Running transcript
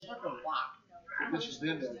like a lock. This is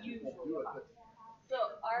in there. You won't do it. But so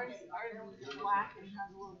ours is black and has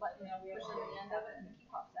a little button you push on the end of it and the key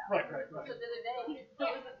pops out. right. So the other day, it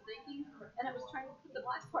wasn't thinking, and it was trying to put the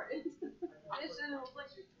black part in. And it was like,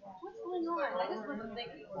 what's going on? I just wasn't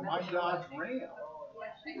thinking. Well, my Dodge Ram,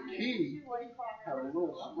 the key had a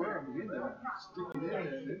little square on the end of it. Stick it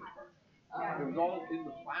in there, and it was all in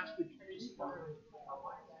the plastic key part.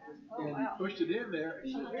 And you pushed it in there, and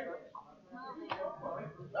it turned.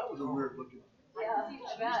 That was a weird looking. Yeah, I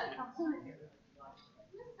bet.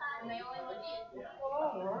 And they only look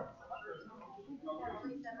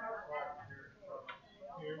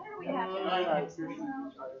What do we have?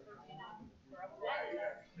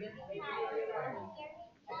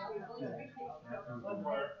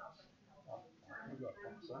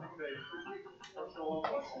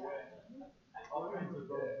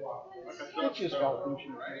 It's just health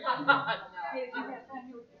insurance.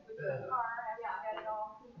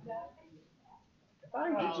 I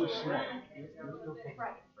just snap.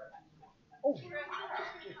 Oh.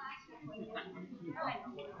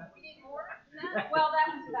 Well, that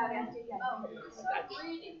was about empty.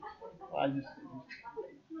 I just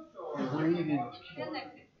reading.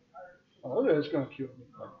 Oh, that's gonna kill me.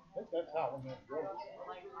 That's how I'm gonna go.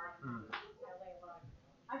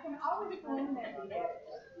 I can always go in there.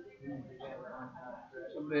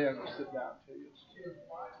 Someday I'm gonna sit down and tell you a story.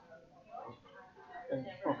 And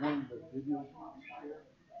from one of the videos you share,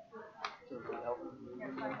 so to help me.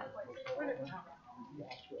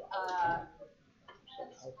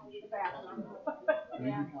 The bathroom.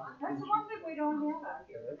 Yeah. That's the one thing we don't have out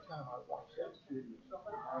here. Every time I watch that video,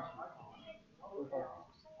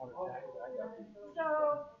 So.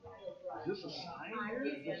 is this a sign?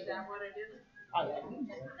 Is that what it is?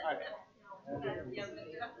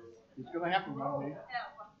 It's gonna happen one day.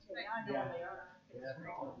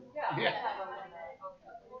 Yeah.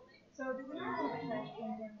 So do we have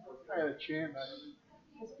I had a chance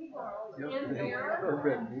yesterday for a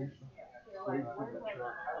bed. Waiting for the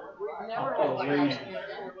truck. I'll call a lady,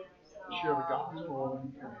 share the gospel,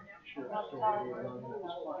 and share the story.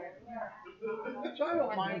 So I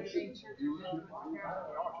don't mind seeing viewership.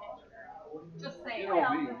 Just saying. You know me.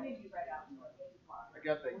 I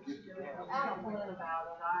got that gift. I don't worry about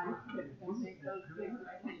it.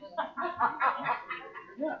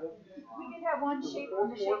 Yeah. We could have one shape in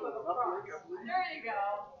the shape of a cross. There you go.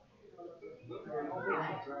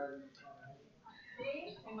 See?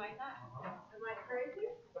 Am I not? Am I crazy?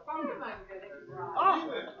 I'm good. Oh!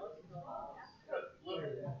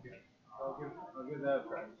 I'll give that a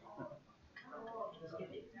try.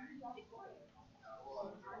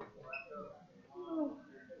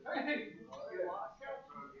 Hey!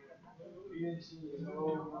 It's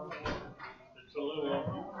a little.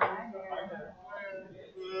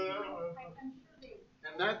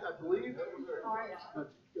 And that, I believe,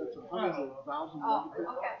 that's $100,000. Oh, okay.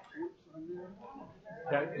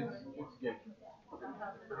 That is, it's good.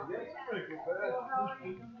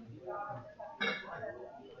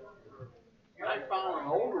 I found an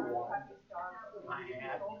older one. I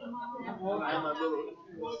had my little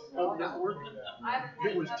old network.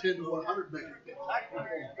 It was 10 to 100 megabits.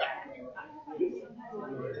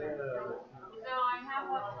 No, I have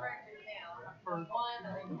one corrected now. One. So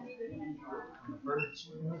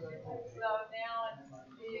now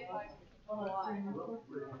it's like a lot. I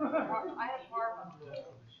had Harvard.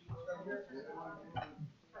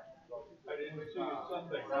 I didn't see you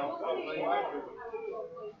Sunday.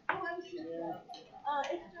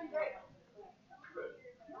 It's doing great.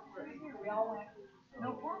 We all went.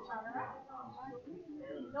 No patch on her.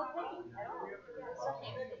 No pain at all.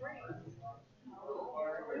 Sucking the brain.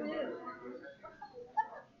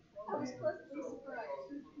 I was pleasantly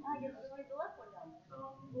surprised. I get to write the left one down.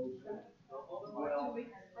 2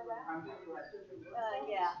 weeks for that?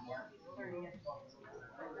 Yeah. 30th.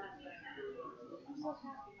 I'm so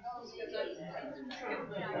happy.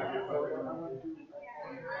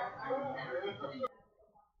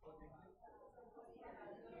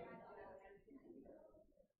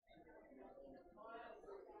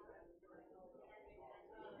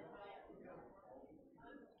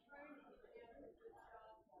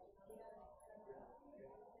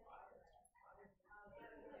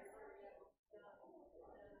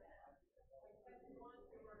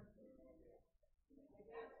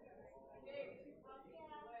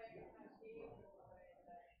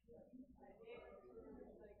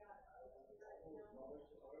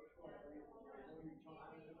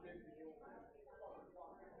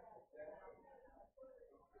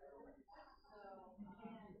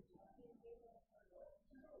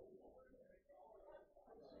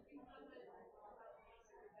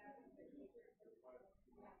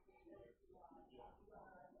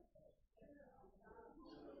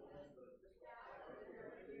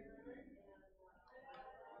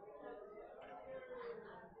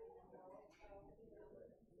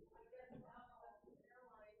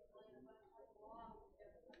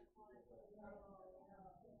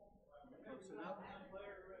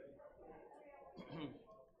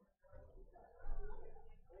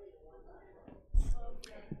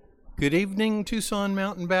 Good evening, Tucson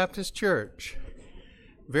Mountain Baptist Church.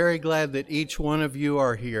 Very glad that each one of you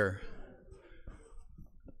are here.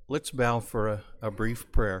 Let's bow for a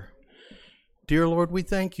brief prayer. Dear Lord, we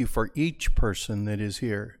thank you for each person that is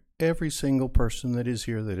here, every single person that is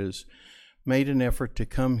here that has made an effort to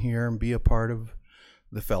come here and be a part of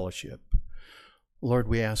the fellowship. Lord,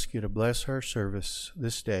 we ask you to bless our service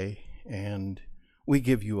this day, and we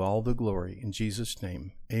give you all the glory. In Jesus'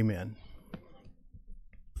 name, amen.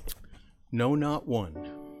 No, not one.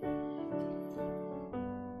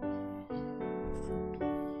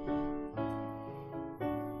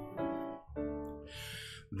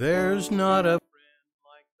 There's not a friend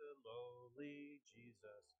like the lowly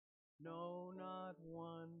Jesus. No, not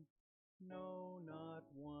one. No, not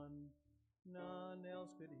one. None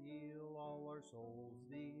else could heal all our souls'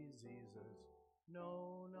 diseases.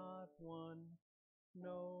 No, not one.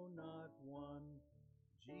 No, not one.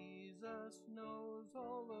 Jesus knows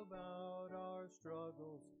all about our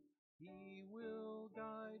struggles. He will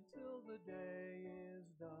guide till the day is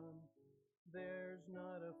done. There's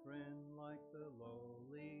not a friend like the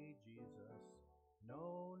lowly Jesus.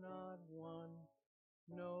 No, not one.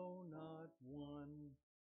 No, not one.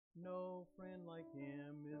 No friend like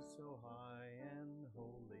him is so high and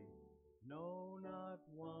holy. No, not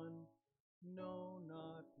one. No,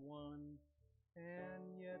 not one.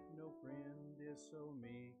 And yet no friend is so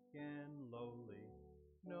meek and lowly.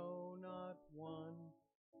 No, not one.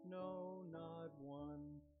 No, not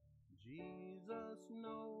one. Jesus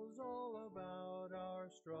knows all about our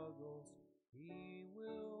struggles. He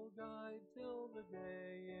will guide till the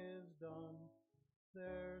day is done.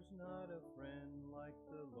 There's not a friend like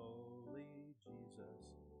the lowly Jesus.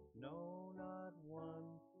 No, not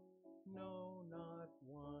one. No, not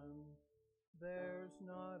one. There's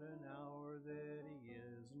not an hour that he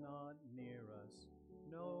is not near us.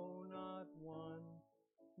 No, not one.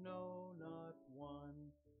 No, not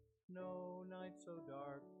one. No night so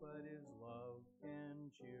dark, but his love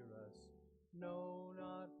can cheer us. No,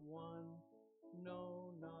 not one.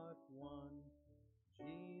 No, not one.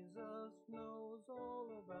 Jesus knows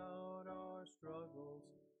all about our struggles.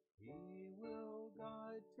 He will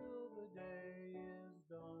guide till the day is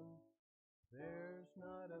done. There's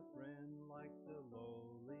not a friend like the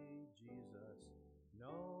lowly Jesus.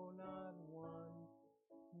 No, not one.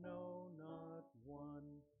 No, not one.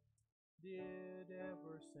 Did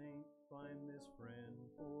ever saint find this friend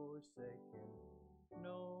forsaken?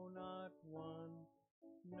 No, not one.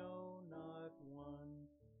 No, not one.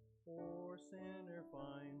 Or sinner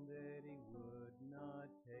find that he would not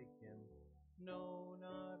take him? No,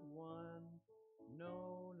 not one.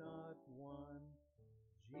 No, not one.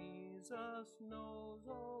 Jesus knows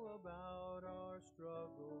all about our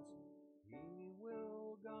struggles. He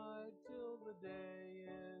will guide till the day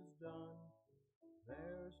is done.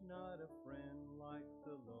 There's not a friend like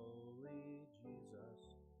the lowly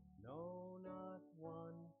Jesus. No, not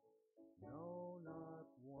one. No, not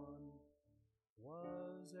one.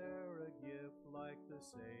 Was there a gift like the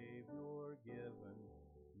Savior given?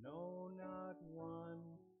 No, not one.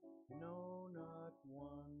 No, not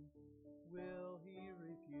one. Will he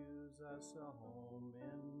refuse us a home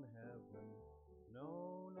in heaven?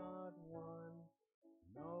 No, not one.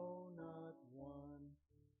 No, not one.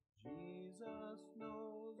 Jesus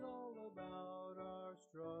knows all about our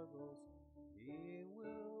struggles. He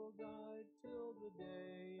will guide till the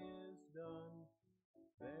day is done.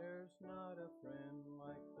 There's not a friend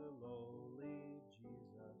like the lowly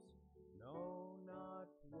Jesus. No, not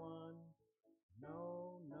one.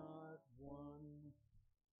 No, not one.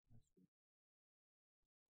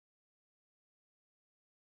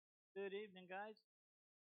 Good evening, guys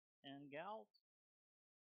and gals.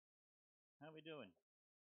 How we doing?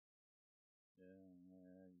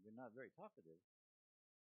 You're not very talkative.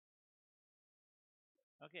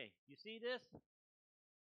 Okay, you see this?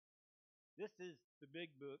 This is the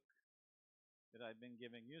big book that I've been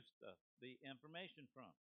giving you the information from,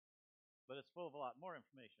 but it's full of a lot more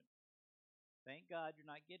information. Thank God you're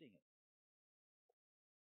not getting it,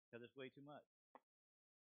 because it's way too much.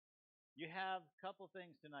 You have a couple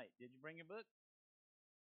things tonight. Did you bring your book?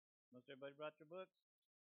 Most everybody brought your books?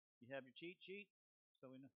 You have your cheat sheet?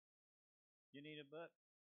 So we know. You need a book?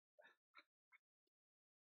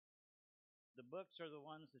 The books are the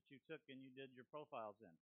ones that you took and you did your profiles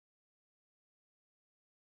in.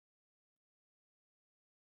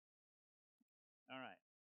 All right.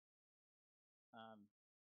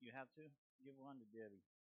 You have to give one to Debbie.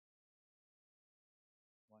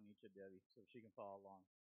 One each of Debbie so she can follow along.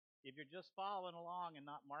 If you're just following along and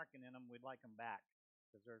not marking in them, we'd like them back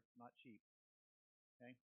because they're not cheap.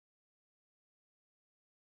 Okay?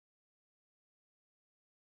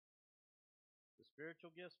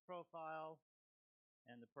 spiritual gifts profile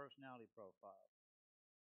and the personality profile.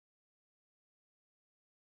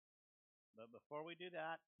 But before we do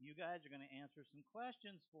that, you guys are going to answer some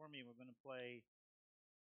questions for me. We're going to play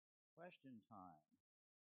question time.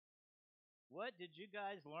 What did you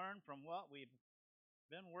guys learn from what we've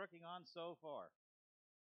been working on so far?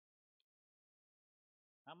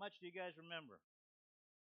 How much do you guys remember?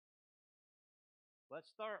 Let's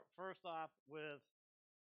start first off with,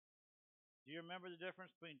 do you remember the difference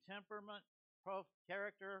between temperament,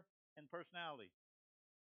 character, and personality?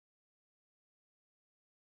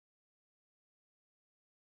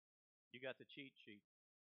 You got the cheat sheet.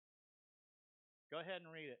 Go ahead and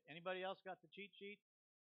read it. Anybody else got the cheat sheet?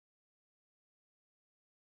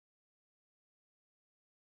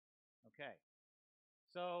 Okay.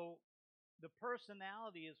 So the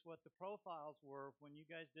personality is what the profiles were when you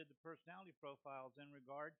guys did the personality profiles in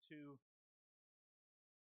regard to,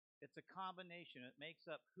 it's a combination. It makes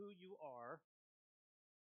up who you are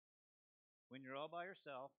when you're all by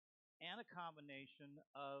yourself and a combination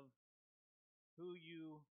of who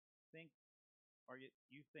you think or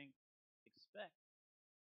you think expect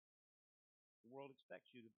the world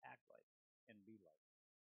expects you to act like and be like.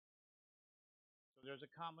 So there's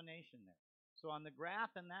a combination there. So on the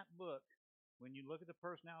graph in that book, when you look at the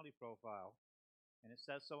personality profile, and it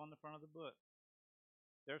says so on the front of the book,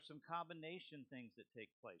 there's some combination things that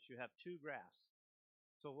take place. You have two graphs.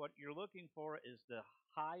 So what you're looking for is the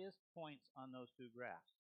highest points on those two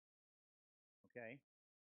graphs. Okay?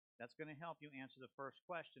 That's going to help you answer the first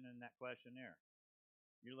question in that questionnaire.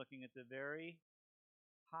 You're looking at the very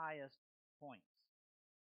highest points.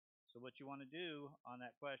 So what you want to do on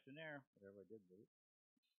that questionnaire, whatever I did with it,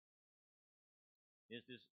 is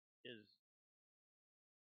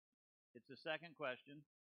it's the second question,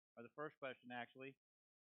 or the first question actually.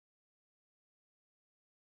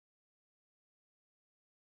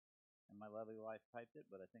 And my lovely wife typed it,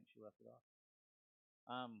 but I think she left it off.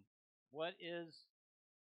 What is,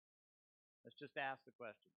 let's just ask the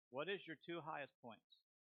question. What is your two highest points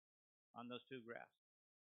on those two graphs?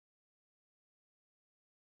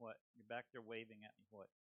 What? You're back there waving at me.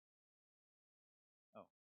 What? Oh.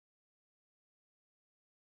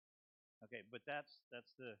 Okay, but that's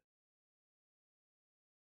the,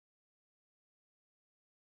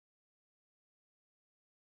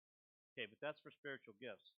 okay, but that's for spiritual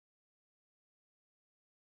gifts.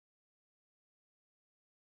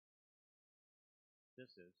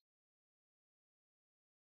 This is.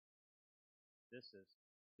 This is.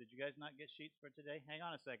 Did you guys not get sheets for today? Hang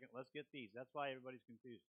on a second. Let's get these. That's why everybody's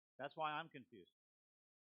confused. That's why I'm confused.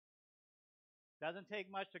 Doesn't take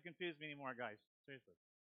much to confuse me anymore, guys. Seriously.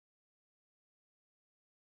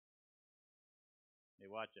 Hey,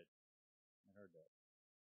 watch it. I heard that.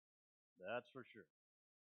 That's for sure.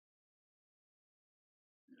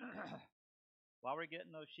 While we're getting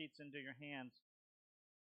those sheets into your hands,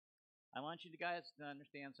 I want you guys to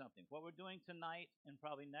understand something. What we're doing tonight and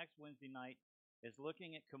probably next Wednesday night is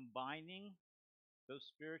looking at combining those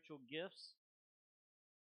spiritual gifts,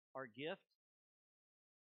 our gift,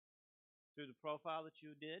 through the profile that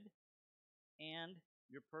you did, and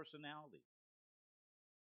your personality,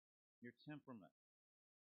 your temperament.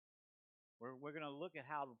 We're going to look at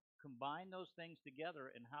how to combine those things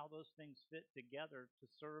together and how those things fit together to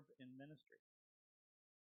serve in ministry.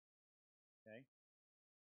 Okay?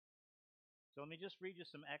 So let me just read you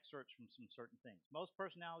some excerpts from some certain things. Most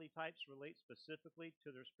personality types relate specifically to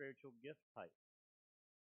their spiritual gift type.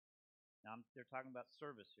 Now, they're talking about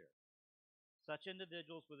service here. Such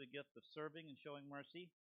individuals with a gift of serving and showing mercy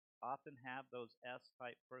often have those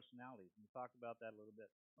S-type personalities. And we talked about that a little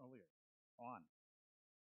bit earlier on.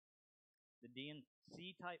 The D and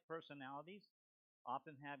C-type personalities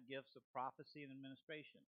often have gifts of prophecy and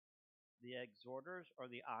administration. The exhorters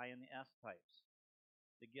are the I and the S types.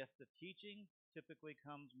 The gift of teaching typically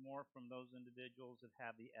comes more from those individuals that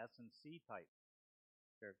have the S and C type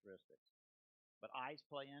characteristics. But I's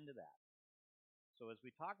play into that. So as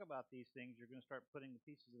we talk about these things, you're going to start putting the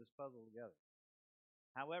pieces of this puzzle together.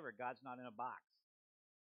 However, God's not in a box.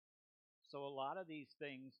 So a lot of these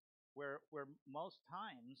things, where most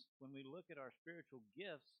times when we look at our spiritual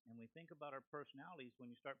gifts and we think about our personalities,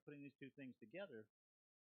 when you start putting these two things together,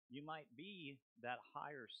 you might be that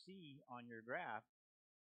higher C on your graph,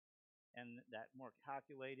 and that more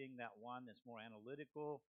calculating, that one that's more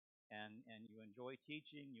analytical, and you enjoy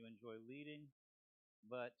teaching, you enjoy leading.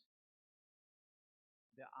 But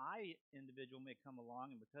the I individual may come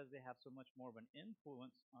along, and because they have so much more of an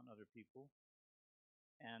influence on other people,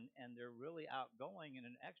 and they're really outgoing and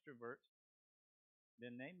an extrovert,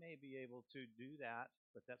 then they may be able to do that,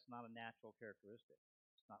 but that's not a natural characteristic.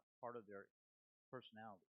 It's not part of their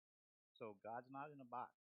personality. So God's not in a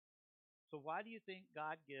box. So why do you think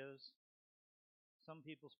God gives some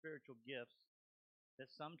people spiritual gifts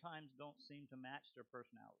that sometimes don't seem to match their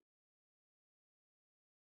personality?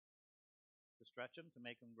 To stretch them, to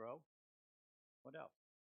make them grow? What else?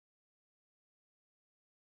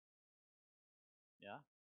 Yeah?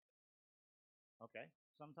 Okay.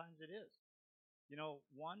 Sometimes it is. You know,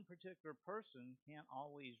 one particular person can't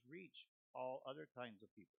always reach all other kinds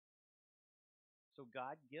of people. So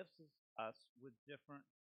God gifts us with different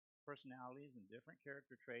personalities and different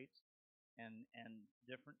character traits and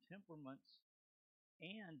different temperaments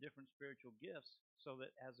and different spiritual gifts so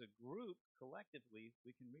that as a group, collectively,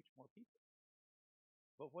 we can reach more people.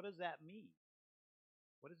 But what does that mean?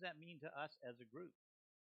 What does that mean to us as a group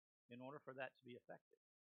in order for that to be effective?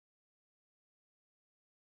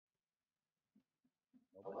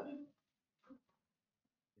 Nobody?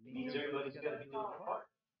 It means everybody's got to do their part.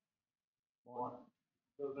 Well,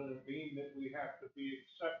 doesn't it mean that we have to be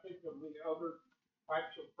accepting of the other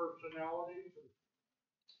types of personalities?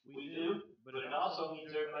 we do, but it also means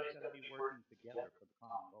everybody's got to be working together for the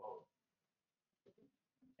common goal.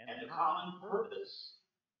 And the common purpose.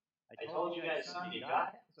 I told you guys Sunday,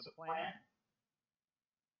 God has a plan,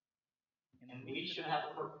 and we should have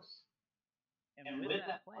a purpose. And with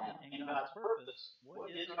that plan and God's purpose, what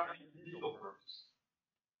is our individual purpose?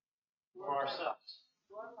 For ourselves.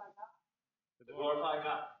 To glorify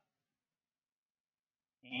God.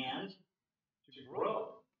 And to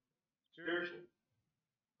grow spiritually.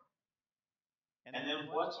 And then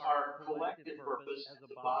what's our collective purpose as a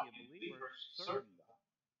body of believers serving God?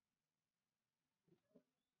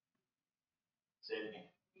 Say it again.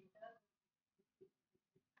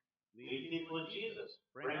 Lead people to Jesus.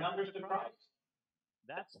 Bring others to Christ.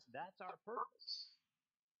 That's our purpose.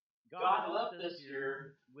 God left us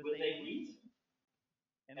here with a reason.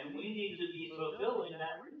 And we need to be fulfilling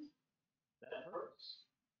that reason, that purpose.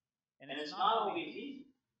 And it's not always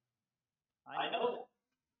easy. I know that.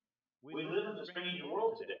 We live in a strange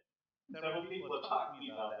world today. Several people have talked to me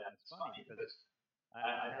about that. It's funny because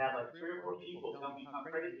I've had like 3 or 4 people tell me how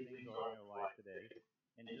crazy things are in their life today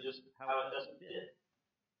and just how it doesn't fit.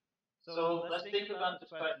 So let's think about this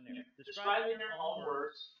question here. Describe in your own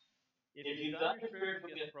words, if you've done your spiritual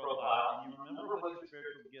gift profile and you remember what your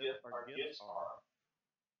spiritual gift or gifts are,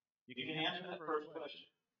 you can answer that first question.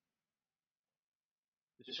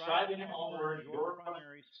 Describe in your own words your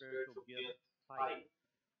primary spiritual gift type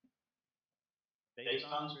based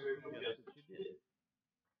on the spiritual gifts that you did.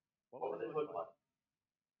 What would it look like?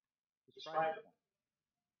 Describe it.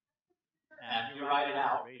 After you write it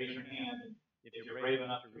out, raise your hand if you're brave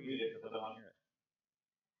enough to read it because I want to hear it.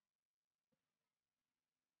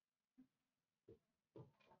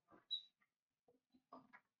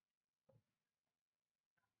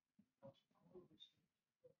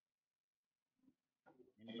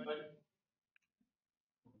 Anybody?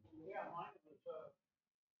 Yeah, mine was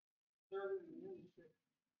serving in ministry.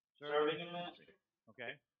 Serving in ministry.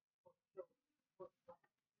 Okay.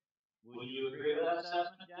 Will you agree with that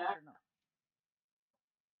assessment, Jack, or no?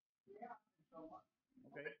 Yeah, so much.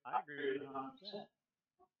 Okay, I agree with it 100%.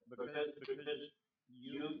 Because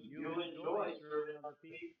you enjoy serving other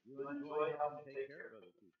people. You enjoy helping take care of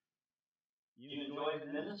other people. You enjoy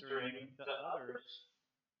ministering to others,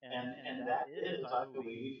 and that is, I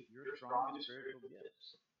believe, your strongest spiritual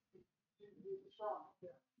gifts.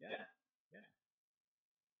 Yeah, yeah.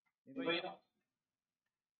 Anybody else?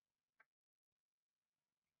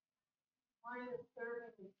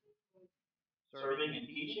 Serving and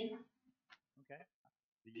teaching? Okay.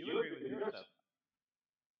 Do you agree with your assessment?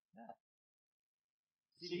 Yeah.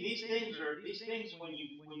 See, these things when you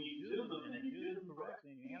do them and you do them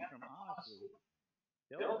correctly and you answer them honestly,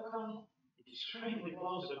 they'll come extremely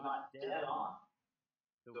close, if not dead on,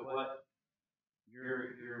 to what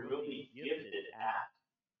you're really gifted at,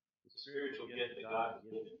 the spiritual gift that God has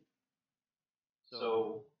given you.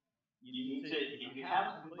 So you need to, if you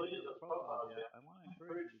haven't completed the profile yet, I want to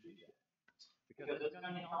encourage you to do that. Because it's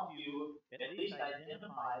going to help you at least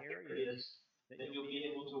identify areas that you'll be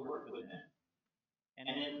able to work within. And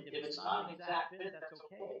if it's not an exact fit, that's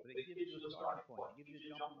okay. But it gives you a starting point. It gives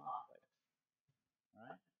you a jumping off place. All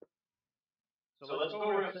right? So let's go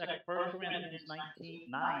over a second. 1 Corinthians 1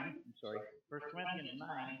 Corinthians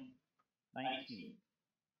 9:19.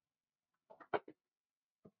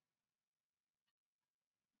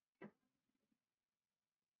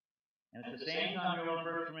 And at the same time, you're on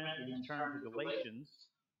 1 Corinthians, turn to Galatians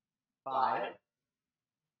 5.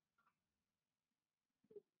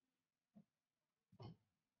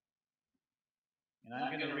 And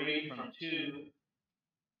I'm going to read from 2,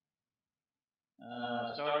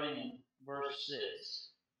 starting verse 6.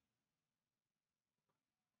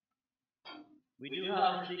 We do,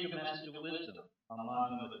 however, speak a message of wisdom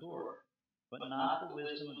among the mature, but not the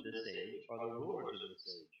wisdom of this age or the rulers of this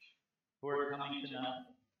age, who are coming to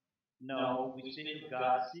nothing. No, we speak of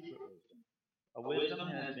God's secret wisdom, a wisdom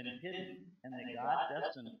that has been hidden and that God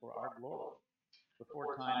destined for our glory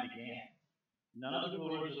before time began. None of the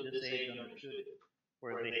rulers of this age understood it,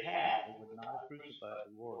 for if they had, they would not have crucified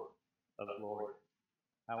the Lord of glory.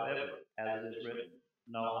 However, as it is written,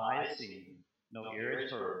 no eye has seen, no ear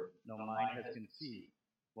has heard, no mind has conceived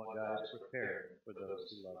what God has prepared for those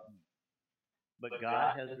who love Him. But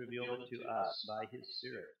God has revealed it to us by His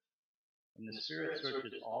Spirit. And the Spirit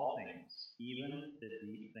searches all things, even the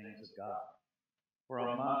deep things of God. For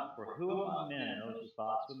who among men knows the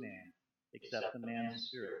thoughts of man, except the man's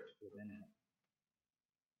spirit within him?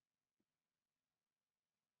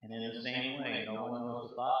 And in the same way, no one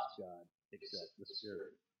knows the thoughts of God except the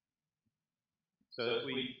Spirit. So if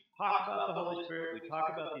we talk about the Holy Spirit, we talk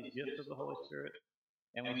about these gifts of the Holy Spirit,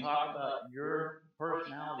 and we talk about your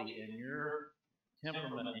personality and your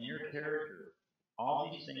temperament and your character, all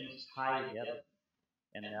these things tie together.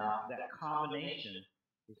 And now that combination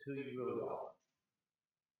is who you really are.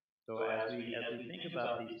 So as we think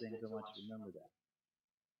about these things, I want you to remember that.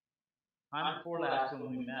 Time before last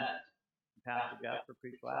when we met, Pastor Gasper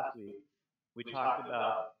preached last week, we talked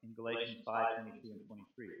about in Galatians 5:22 and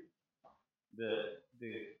 23, the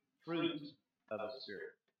fruit of the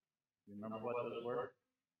Spirit. You remember what those were?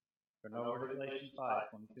 Turn over to Galatians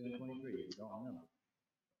 5:22 and 23 if you don't remember.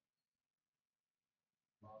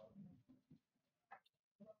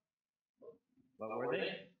 What were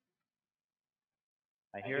they?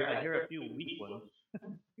 I hear a few weak ones.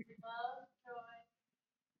 Love, joy,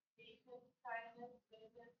 patience, kindness,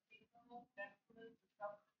 goodness, faithfulness, gentleness,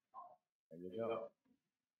 self-control. There you go.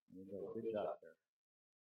 There you go. Good job there.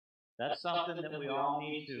 That's something that we all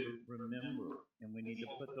need to remember, and we need to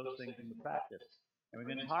put those things into practice. And we're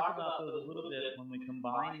going to talk about those a little bit when we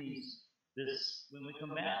combine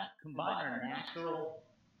combine our natural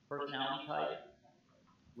personality type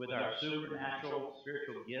with our supernatural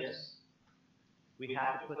spiritual gifts. We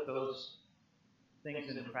have to put those things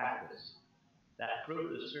into practice. That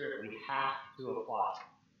fruit of the Spirit we have to apply,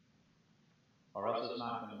 or else it's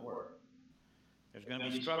not going to work. There's going to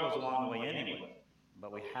be struggles along the way anyway,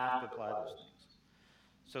 but we have to apply those things.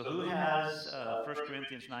 So who has 1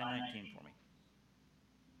 Corinthians 9:19 for me?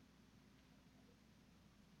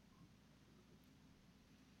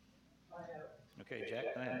 Okay,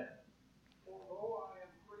 Jack, go ahead. Although I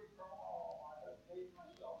am free from all, I have made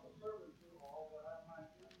myself a servant to all, that I might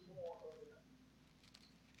do more of it.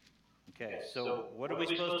 Okay, so what are we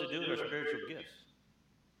supposed to do with our spiritual gifts?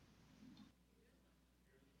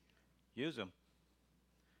 Use them.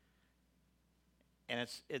 And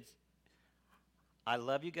it's I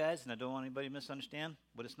love you guys, and I don't want anybody to misunderstand,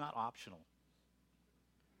 but it's not optional.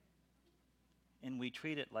 And we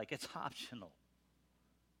treat it like it's optional.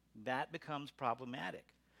 That becomes problematic.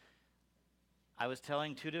 I was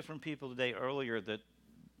telling two different people today earlier that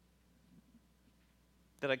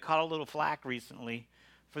I caught a little flack recently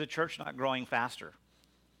for the church not growing faster.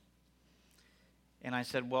 And I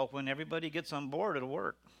said, well, when everybody gets on board, it'll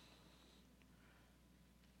work.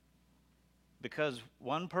 Because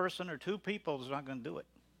one person or two people is not going to do it.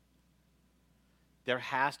 There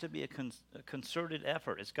has to be a concerted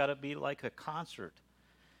effort. It's got to be like a concert.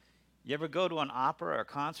 You ever go to an opera or a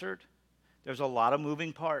concert? There's a lot of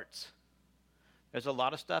moving parts. There's a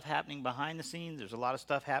lot of stuff happening behind the scenes. There's a lot of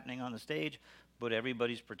stuff happening on the stage, but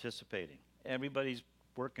everybody's participating. Everybody's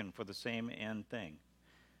working for the same end thing.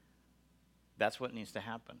 That's what needs to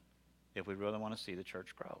happen if we really want to see the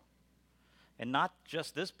church grow. And not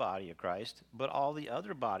just this body of Christ, but all the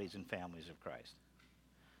other bodies and families of Christ.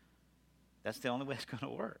 That's the only way it's going to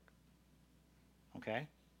work. Okay?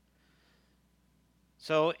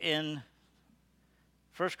 So in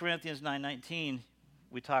 1 Corinthians 9:19,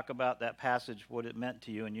 we talk about that passage, what it meant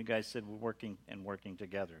to you, and you guys said we're working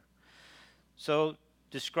together. So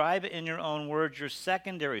describe in your own words your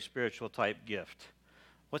secondary spiritual type gift.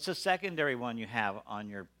 What's the secondary one you have on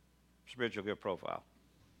your spiritual gift profile?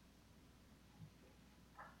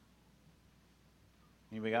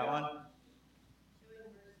 Anybody got one?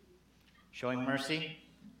 Showing mercy.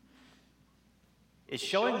 Is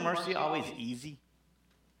showing mercy always easy?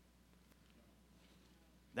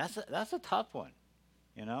 That's a tough one,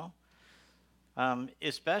 you know?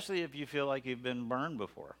 Especially if you feel like you've been burned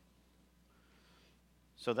before.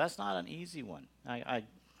 So that's not an easy one.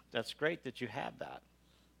 That's great that you have that.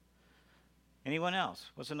 Anyone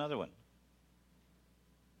else? What's another one?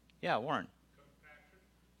 Yeah, Warren.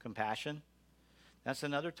 Compassion. Compassion. That's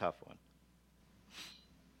another tough one.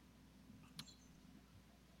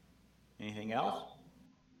 Anything else?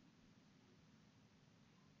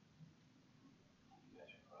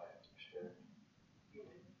 You're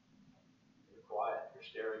quiet. You're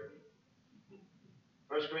staring at me.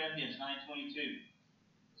 1 Corinthians 9:22.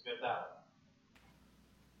 Let's get that one.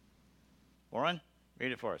 Warren,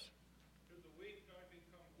 read it for us. To the weak I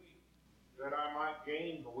become weak, that I might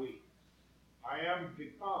gain the weak. I am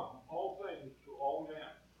become all things to all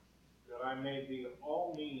men, that I may be of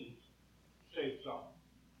all means save some.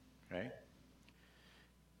 Okay.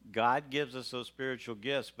 God gives us those spiritual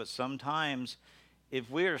gifts, but sometimes if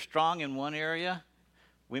we are strong in one area,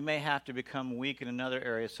 we may have to become weak in another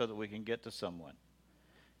area so that we can get to someone.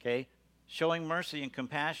 Okay? Showing mercy and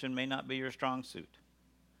compassion may not be your strong suit,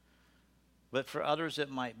 but for others it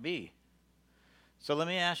might be. So let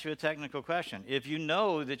me ask you a technical question. If you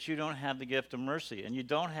know that you don't have the gift of mercy and you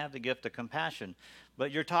don't have the gift of compassion,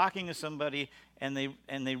 but you're talking to somebody and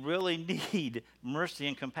they really need mercy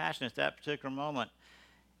and compassion at that particular moment,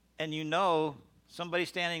 and you know somebody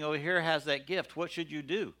standing over here has that gift, what should you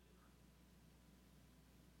do?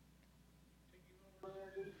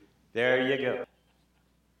 There you go.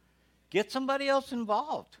 Get somebody else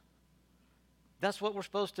involved. That's what we're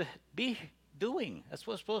supposed to be doing. That's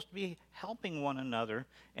what's supposed to be, helping one another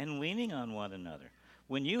and leaning on one another.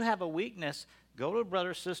 When you have a weakness, go to a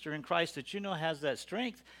brother or sister in Christ that you know has that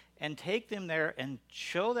strength and take them there and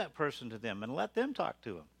show that person to them and let them talk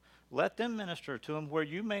to them. Let them minister to them where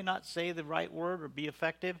you may not say the right word or be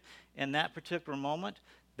effective in that particular moment.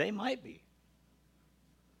 They might be.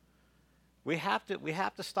 We have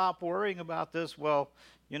to stop worrying about this. Well,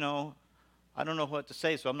 you know, I don't know what to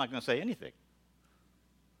say, so I'm not going to say anything.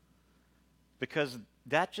 Because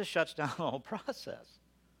that just shuts down the whole process.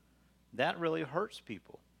 That really hurts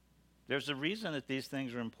people. There's a reason that these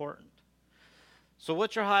things are important. So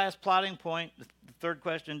what's your highest plotting point? The third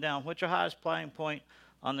question down. What's your highest plotting point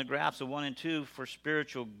on the graphs of 1 and 2 for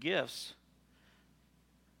spiritual gifts?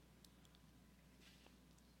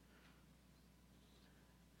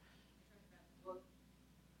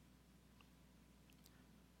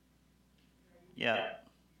 Yeah.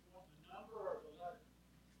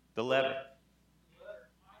 The letter.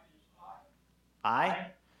 I?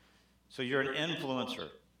 So you're an influencer. Do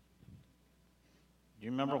you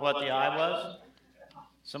remember what the I was?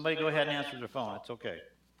 Somebody go ahead and answer their phone. It's okay.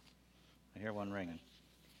 I hear one ringing.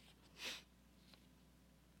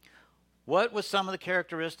 What was some of the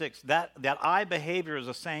characteristics? That I behavior is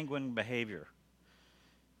a sanguine behavior.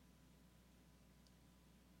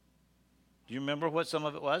 Do you remember what some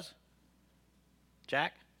of it was?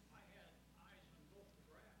 Jack? I had eyes on both the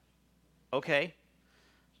graphs. Okay.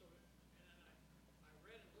 So, and I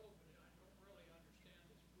read a little bit. I don't really understand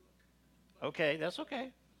this book. Okay, that's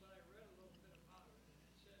okay. But I read a little bit about it, and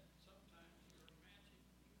it said sometimes you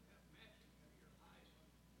have matching of your eyes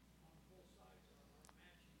on both sides are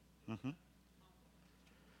matching. Mm-hmm.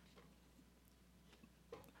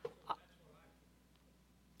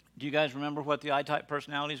 Do you guys remember what the I-type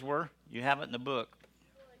personalities were? You have it in the book.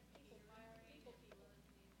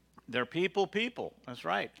 They're people. That's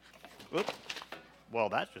right. Oops. Well,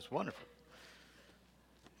 that's just wonderful.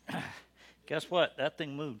 Guess what? That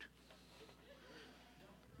thing moved.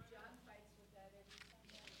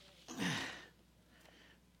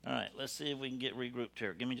 All right, let's see if we can get regrouped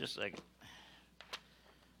here. Give me just a second.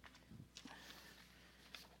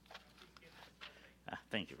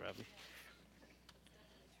 Thank you, Robbie.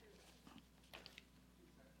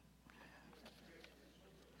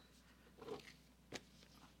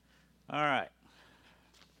 All right.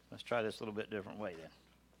 Let's try this a little bit different way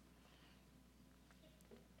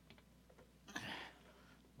then.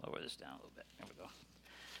 Lower this down a little bit. There we go.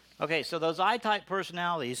 Okay, so those I-type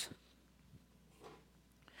personalities,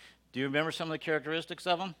 do you remember some of the characteristics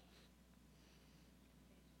of them?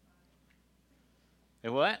 They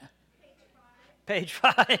what? Page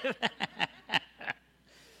 5.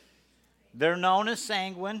 They're known as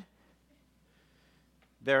sanguine.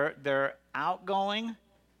 They're outgoing.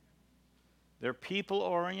 They're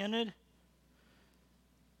people-oriented.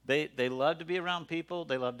 They love to be around people.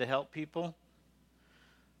 They love to help people.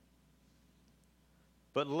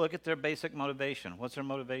 But look at their basic motivation. What's their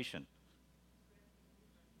motivation?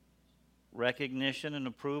 Recognition and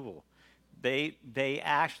approval. They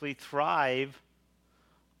actually thrive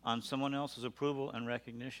on someone else's approval and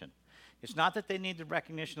recognition. It's not that they need the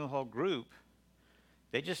recognition of the whole group.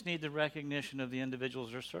 They just need the recognition of the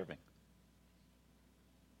individuals they're serving.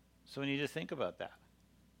 So we need to think about that.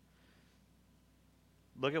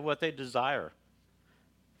 Look at what they desire.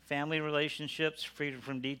 Family relationships, freedom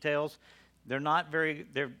from details. They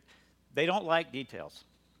don't like details.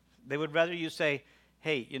 They would rather you say,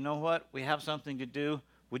 hey, you know what? We have something to do.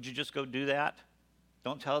 Would you just go do that?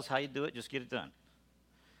 Don't tell us how you do it, just get it done.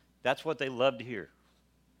 That's what they love to hear.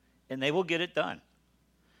 And they will get it done.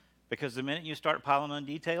 Because the minute you start piling on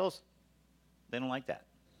details, they don't like that.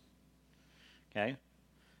 Okay?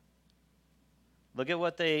 Look at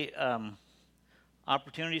what they,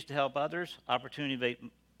 opportunities to help others, opportunity to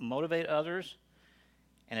motivate others,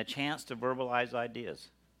 and a chance to verbalize ideas.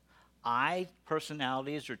 I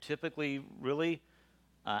personalities are typically really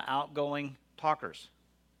outgoing talkers.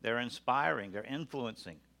 They're inspiring, they're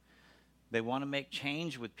influencing. They want to make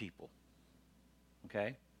change with people.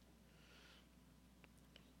 Okay?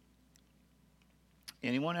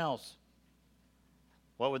 Anyone else?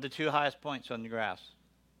 What were the two highest points on the graphs?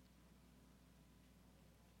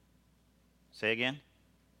 Say again?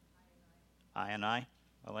 I and I.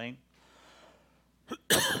 Elaine?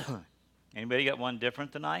 Anybody got one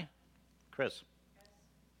different than I? Chris?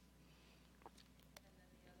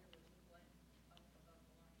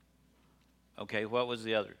 Okay, what was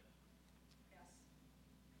the other?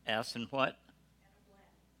 S and what?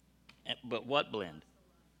 But what blend?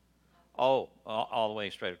 Oh, all the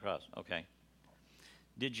way straight across. Okay.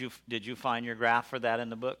 Did you find your graph for that in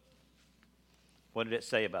the book? What did it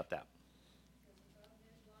say about that?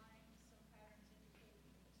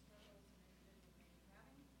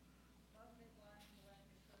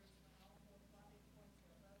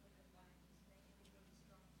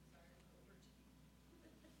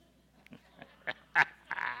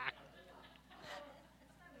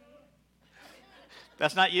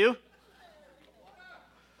 That's not you?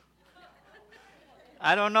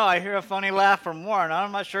 I don't know. I hear a funny laugh from Warren.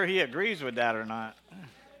 I'm not sure he agrees with that or not.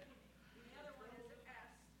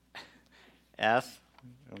 S?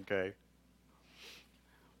 Okay.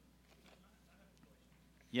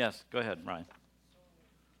 Yes, go ahead, Ryan.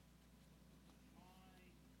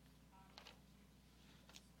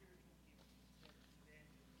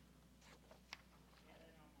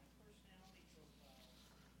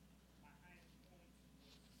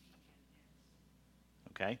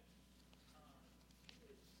 Okay.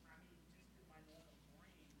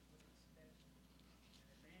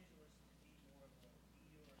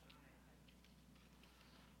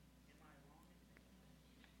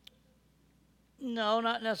 No,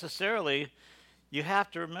 not necessarily. You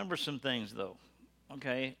have to remember some things, though.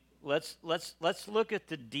 Okay, let's look at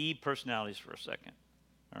the D personalities for a second.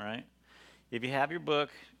 All right, if you have your book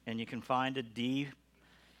and you can find a D,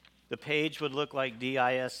 the page would look like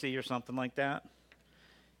DISC or something like that,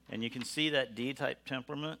 and you can see that D-type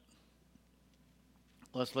temperament.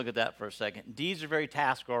 Let's look at that for a second. Ds are very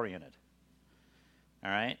task-oriented.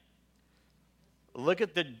 All right. Look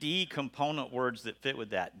at the D component words that fit with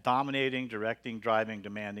that: dominating, directing, driving,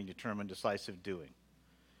 demanding, determined, decisive, doing.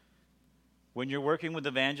 When you're working with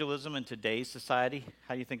evangelism in today's society,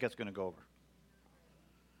 how do you think that's going to go over?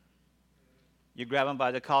 You grab them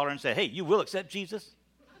by the collar and say, hey, you will accept Jesus?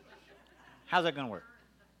 How's that going to work?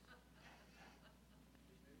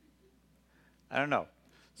 I don't know.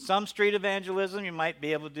 Some street evangelism, you might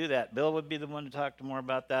be able to do that. Bill would be the one to talk to more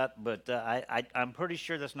about that, but I'm pretty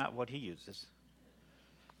sure that's not what he uses.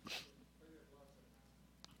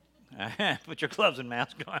 Put your gloves and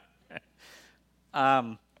mask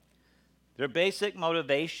on. Their basic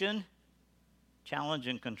motivation, challenge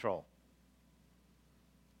and control.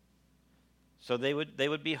 So they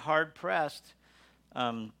would be hard pressed,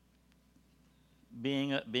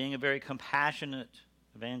 being a very compassionate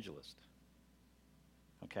evangelist.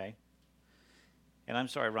 Okay. And I'm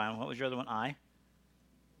sorry, Ryan. What was your other one? I.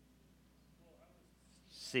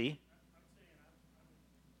 C.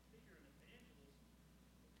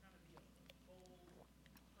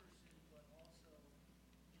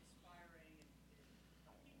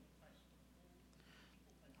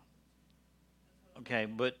 Okay,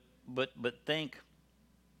 but think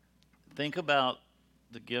about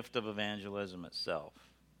the gift of evangelism itself.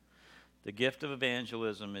 The gift of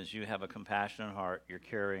evangelism is you have a compassionate heart, you're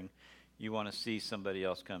caring, you want to see somebody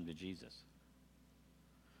else come to Jesus.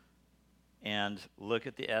 And look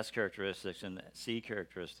at the S characteristics and the C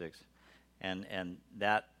characteristics, and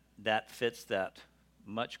that fits that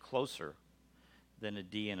much closer than a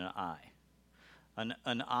D and an I.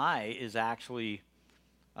 An I is actually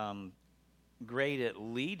great at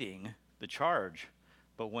leading the charge,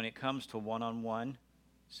 but when it comes to one-on-one,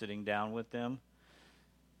 sitting down with them,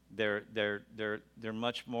 they're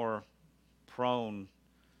much more prone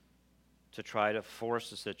to try to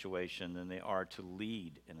force a situation than they are to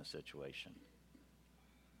lead in a situation.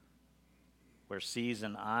 Where C's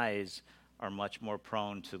and I's are much more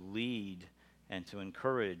prone to lead and to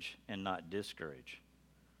encourage and not discourage.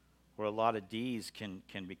 Where a lot of D's can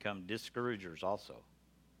become discouragers also.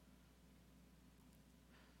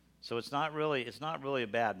 So it's not really a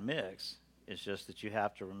bad mix. It's just that you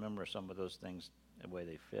have to remember some of those things the way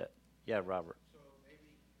they fit. Yeah, Robert. So maybe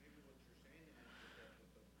what you're saying then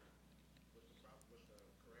is that with the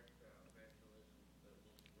correct evangelism,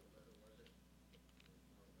 what letter was it? Or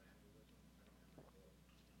evangelism? I don't have my book.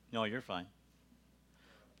 No, you're fine.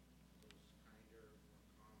 Those kinder, more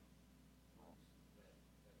calm ones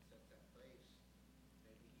that sets that place.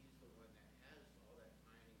 Maybe he's the one that has all that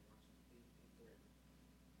time. He wants to lead people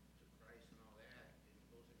to Christ and all that, and he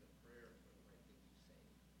goes into prayer for the right things to say.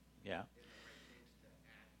 Yeah. And the right things to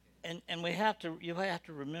act. And you have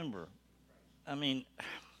to remember. I mean,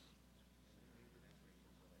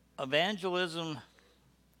 evangelism.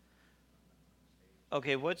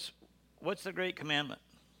 Okay, what's the great commandment?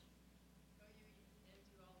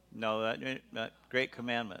 No, that great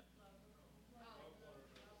commandment.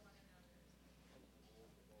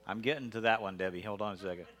 I'm getting to that one, Debbie. Hold on a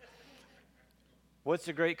second. What's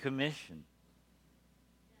the Great Commission?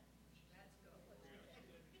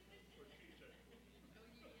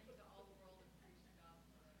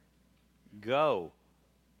 Go.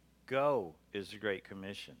 Go is the Great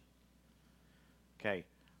Commission. Okay.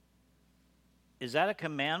 Is that a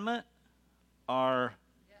commandment or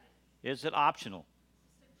is it optional?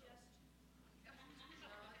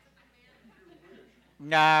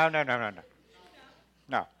 No.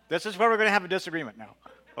 No. This is where we're going to have a disagreement now.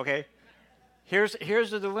 Okay? Here's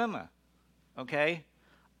the dilemma. Okay?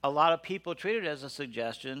 A lot of people treat it as a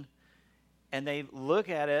suggestion, and they look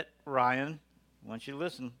at it, Ryan, I want you to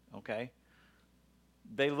listen, okay?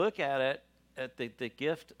 They look at it, at the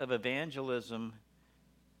gift of evangelism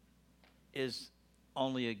is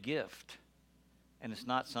only a gift, and it's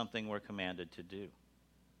not something we're commanded to do.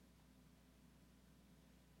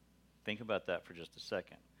 Think about that for just a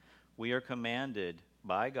second. We are commanded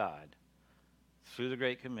by God through the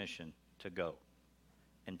Great Commission to go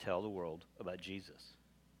and tell the world about Jesus.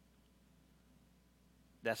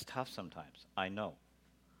 That's tough sometimes, I know.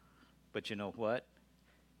 But you know what?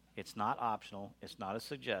 It's not optional. It's not a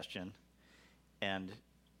suggestion. And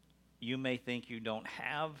you may think you don't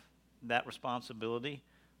have that responsibility,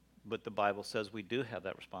 but the Bible says we do have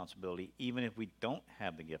that responsibility, even if we don't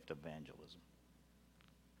have the gift of evangelism.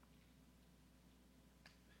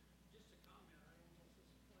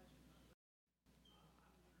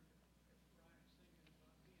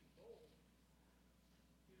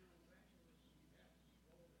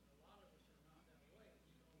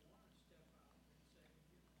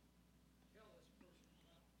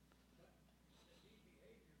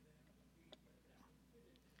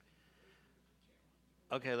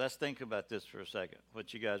 Okay, let's think about this for a second,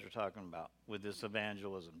 what you guys are talking about with this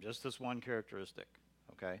evangelism. Just this one characteristic,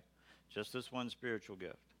 okay? Just this one spiritual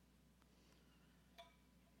gift.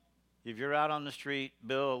 If you're out on the street,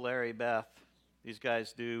 Bill, Larry, Beth, these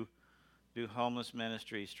guys do homeless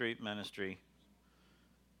ministry, street ministry.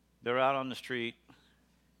 They're out on the street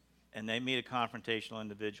and they meet a confrontational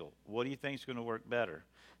individual. What do you think is going to work better?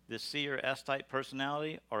 This C or S type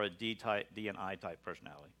personality or a D and I type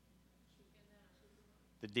personality?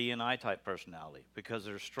 The D and I type personality, because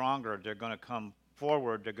they're stronger, they're going to come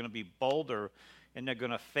forward, they're going to be bolder, and they're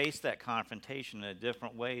going to face that confrontation in a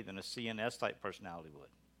different way than a C and S type personality would.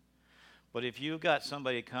 But if you've got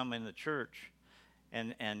somebody come in the church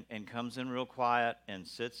and comes in real quiet and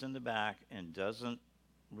sits in the back and doesn't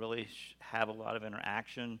really have a lot of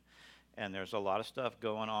interaction, and there's a lot of stuff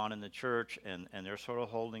going on in the church, and they're sort of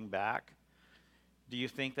holding back, do you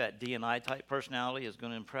think that D and I type personality is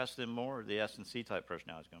going to impress them more, or the S and C type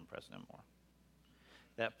personality is going to impress them more?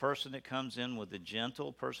 That person that comes in with the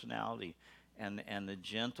gentle personality and the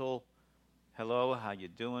gentle, hello, how you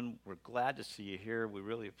doing? We're glad to see you here. We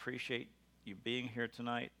really appreciate you being here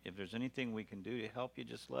tonight. If there's anything we can do to help you,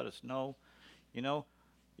 just let us know. You know,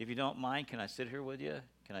 if you don't mind, can I sit here with you?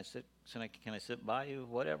 Can I sit by you?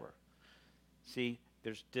 Whatever. See,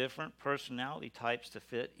 there's different personality types to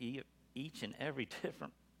fit each and every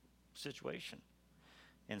different situation.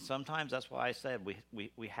 And sometimes that's why I said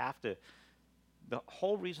we have to. The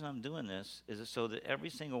whole reason I'm doing this is so that every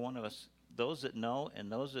single one of us, those that know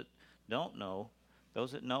and those that don't know,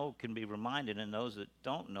 those that know can be reminded, and those that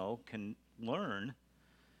don't know can learn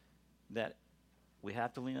that we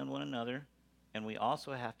have to lean on one another, and we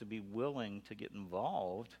also have to be willing to get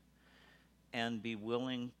involved and be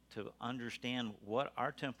willing to understand what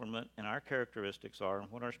our temperament and our characteristics are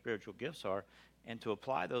and what our spiritual gifts are, and to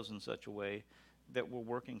apply those in such a way that we're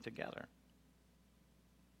working together.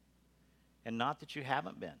 And not that you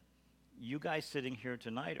haven't been. You guys sitting here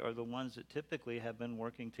tonight are the ones that typically have been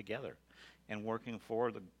working together and working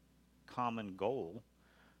for the common goal,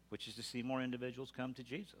 which is to see more individuals come to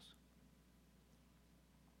Jesus.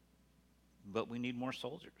 but we need more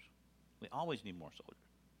soldiers. We always need more soldiers.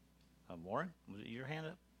 Warren, was it your hand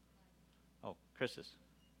up? Oh, Chris's.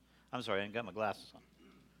 I'm sorry, I ain't got my glasses on.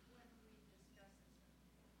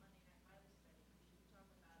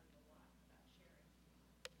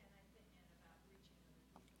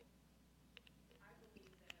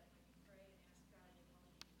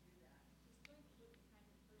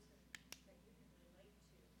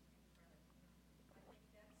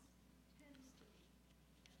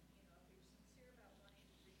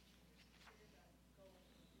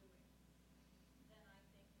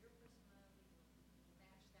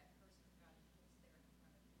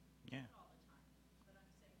 Yeah.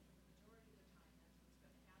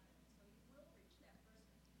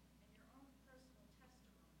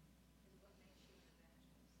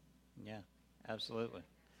 Yeah, absolutely.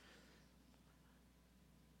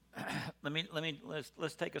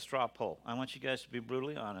 Let's take a straw poll. I want you guys to be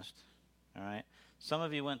brutally honest. All right. Some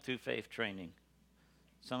of you went through faith training.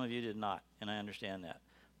 Some of you did not, and I understand that.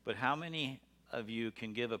 But how many of you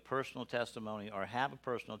can give a personal testimony or have a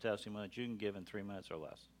personal testimony that you can give in 3 minutes or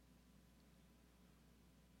less?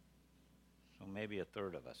 So maybe a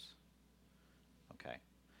third of us. Okay.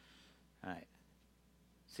 All right.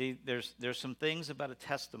 See, there's some things about a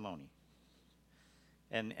testimony.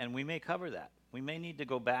 And we may cover that. We may need to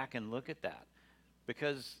go back and look at that.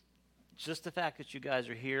 Because just the fact that you guys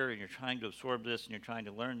are here and you're trying to absorb this and you're trying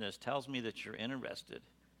to learn this tells me that you're interested.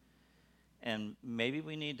 And maybe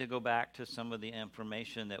we need to go back to some of the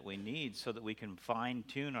information that we need so that we can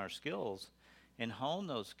fine-tune our skills and hone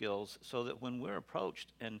those skills so that when we're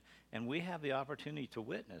approached and we have the opportunity to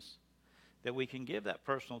witness, that we can give that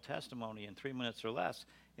personal testimony in 3 minutes or less,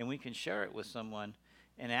 and we can share it with someone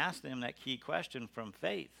and ask them that key question from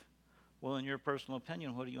faith. Well, in your personal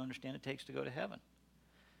opinion, what do you understand it takes to go to heaven?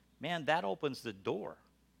 Man, that opens the door,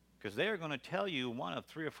 because they are going to tell you one of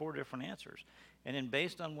 3 or 4 different answers. And then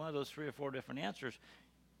based on one of those 3 or 4 different answers,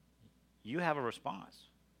 you have a response.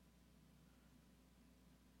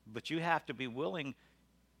 But you have to be willing,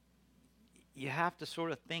 you have to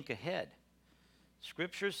sort of think ahead.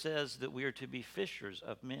 Scripture says that we are to be fishers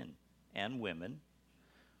of men and women.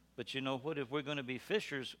 But you know what? If we're going to be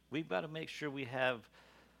fishers, we've got to make sure we're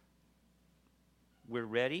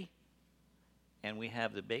ready and we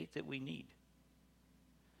have the bait that we need.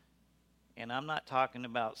 And I'm not talking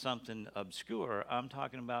about something obscure. I'm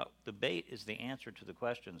talking about the bait is the answer to the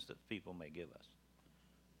questions that people may give us.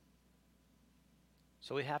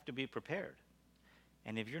 So we have to be prepared.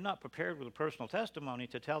 And if you're not prepared with a personal testimony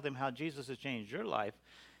to tell them how Jesus has changed your life,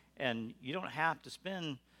 and you don't have to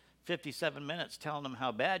spend 57 minutes telling them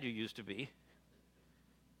how bad you used to be.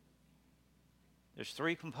 There's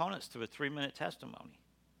 3 components to a 3-minute testimony.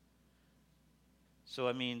 So,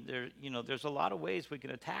 I mean, there's a lot of ways we can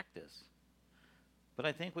attack this. But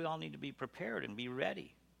I think we all need to be prepared and be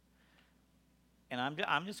ready. And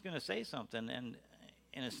I'm just going to say something, and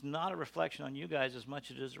it's not a reflection on you guys as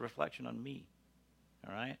much as it is a reflection on me.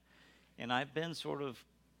 All right? And I've been sort of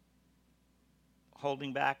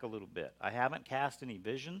holding back a little bit. I haven't cast any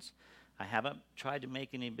visions. I haven't tried to make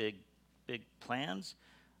any big plans.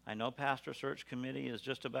 I know Pastor Search Committee is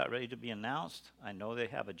just about ready to be announced. I know they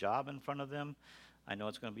have a job in front of them. I know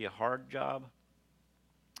it's going to be a hard job.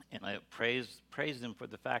 And I praise them for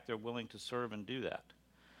the fact they're willing to serve and do that.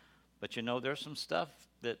 But there's some stuff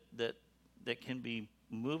that can be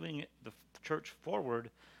moving the church forward,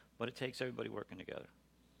 but it takes everybody working together.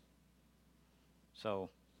 So,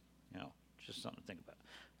 just something to think about.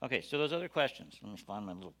 Okay, so those other questions. Let me find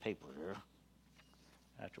my little paper here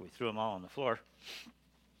after we threw them all on the floor.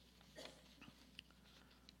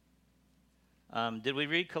 Did we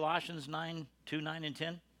read Colossians 2, 9, and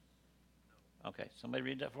 10? Okay, somebody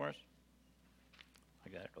read that for us? I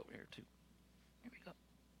got it over here too. Here we go.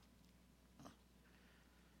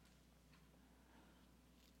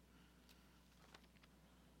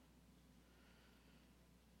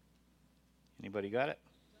 Anybody got it?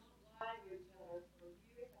 Don't lie to each other, for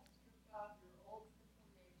you have stripped off your old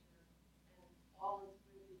sinful nature and all its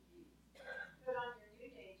wicked deeds. Put on your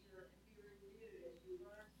new nature and be renewed as you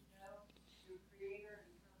learn to know your Creator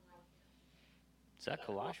and become like Him. Is that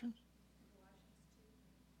Colossians?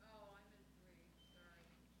 Oh, I'm in 3. Sorry.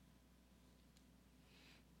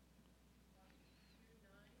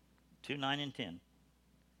 2, 9, and 10.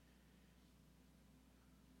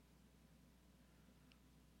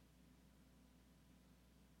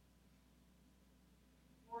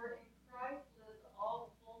 For in Christ lives all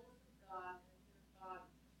the fullness of God in His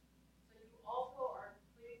body. So you also are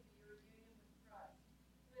complete in your union with Christ,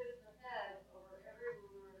 who is the head over every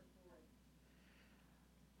ruler and authority.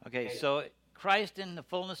 Okay, so Christ in the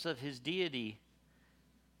fullness of His deity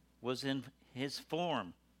was in his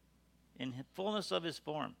form, in the fullness of his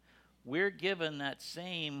form. We're given that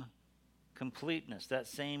same completeness, that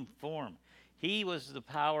same form. He was the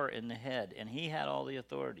power in the head, and he had all the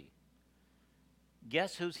authority.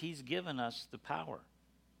 Guess he's given us the power?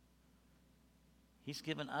 He's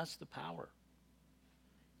given us the power.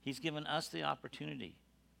 He's given us the opportunity.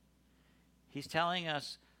 He's telling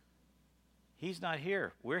us he's not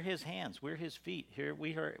here. We're his hands. We're his feet.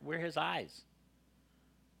 We're his eyes.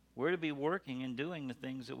 We're to be working and doing the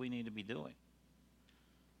things that we need to be doing.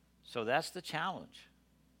 So that's the challenge.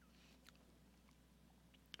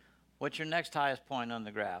 What's your next highest point on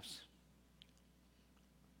the graphs?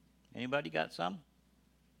 Anybody got some?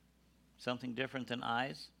 Something different than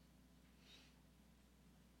eyes?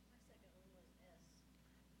 My second one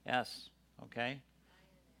was S. S, okay.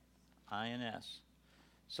 I and S.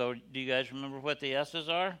 So do you guys remember what the S's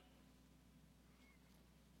are?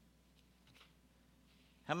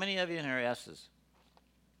 How many of you in here are S's?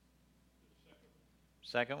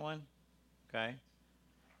 Second one? Okay.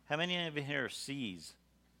 How many of you here are C's?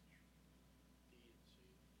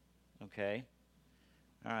 Okay.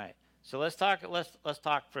 All right. So let's talk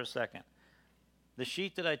for a second. The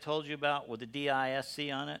sheet that I told you about with the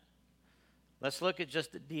DISC on it, let's look at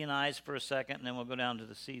just the D and I's for a second, and then we'll go down to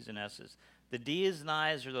the C's and S's. The D's and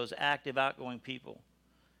I's are those active, outgoing people.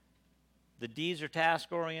 The D's are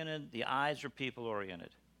task-oriented. The I's are people-oriented.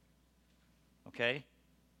 Okay?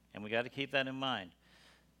 And we got to keep that in mind.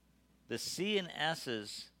 The C and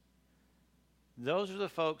S's, those are the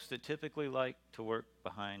folks that typically like to work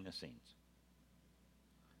behind the scenes.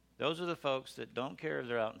 Those are the folks that don't care if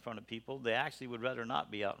they're out in front of people. They actually would rather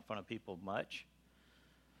not be out in front of people much.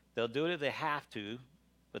 They'll do it if they have to,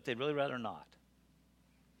 but they'd really rather not.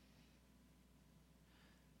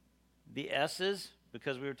 The S's,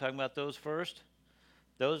 because we were talking about those first,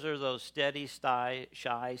 those are those steady,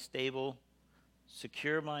 shy, stable,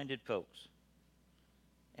 secure-minded folks.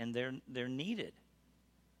 And they're needed.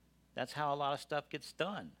 That's how a lot of stuff gets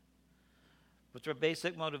done. What's their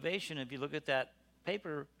basic motivation? If you look at that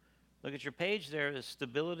paper, look at your page there, is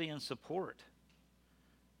stability and support.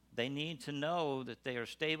 They need to know that they are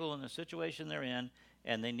stable in the situation they're in,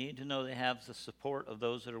 and they need to know they have the support of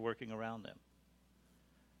those that are working around them.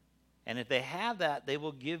 And if they have that, they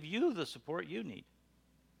will give you the support you need.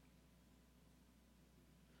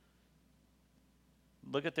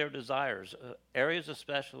 Look at their desires. Areas of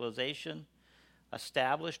specialization,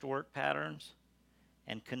 established work patterns,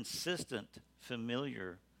 and consistent,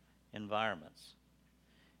 familiar environments.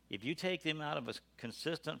 If you take them out of a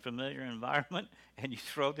consistent, familiar environment and you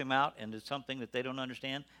throw them out into something that they don't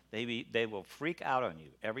understand, they will freak out on you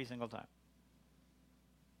every single time.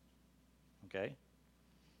 Okay?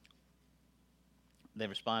 They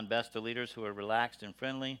respond best to leaders who are relaxed and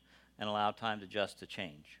friendly and allow time to adjust to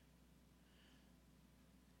change.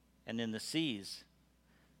 And in the C's,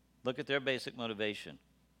 look at their basic motivation,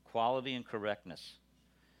 quality and correctness.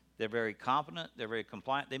 They're very competent, they're very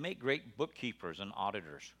compliant. They make great bookkeepers and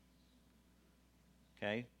auditors.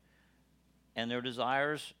 Okay? And their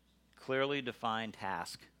desires clearly define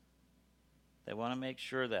task. They want to make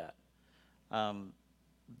sure that.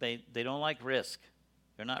 They don't like risk.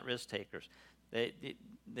 They're not risk takers.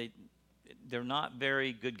 They're not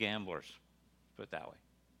very good gamblers, put it that way.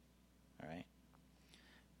 All right?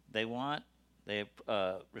 They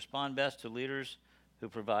respond best to leaders who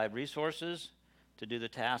provide resources to do the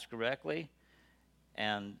task correctly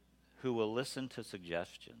and who will listen to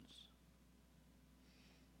suggestions.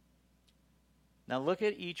 Now look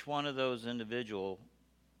at each one of those individual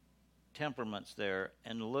temperaments there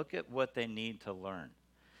and look at what they need to learn.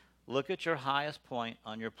 Look at your highest point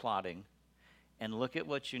on your plotting and look at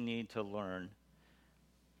what you need to learn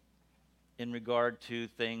in regard to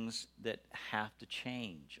things that have to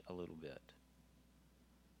change a little bit.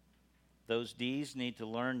 Those D's need to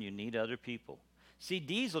learn you need other people. See,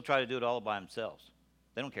 D's will try to do it all by themselves.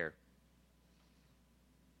 They don't care.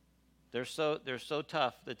 They're so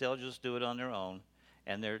tough that they'll just do it on their own,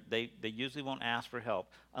 and they usually won't ask for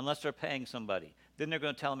help unless they're paying somebody. Then they're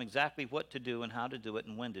going to tell them exactly what to do and how to do it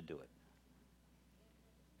and when to do it.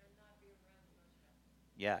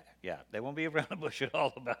 Yeah, they won't be around the bush at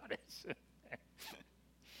all about it.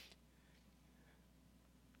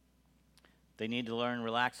 They need to learn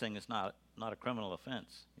relaxing is not a criminal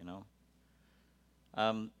offense, you know.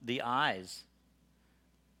 The eyes,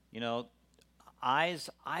 you know, eyes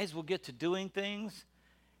will get to doing things,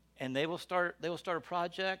 and they will start a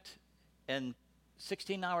project, and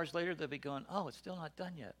 16 hours later they'll be going, oh, it's still not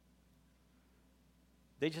done yet.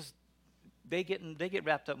 They get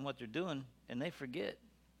wrapped up in what they're doing, and they forget,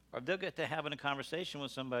 or they'll get to having a conversation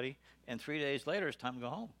with somebody, and 3 days later it's time to go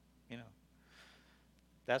home, you know.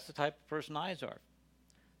 That's the type of person eyes are.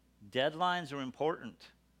 Deadlines are important.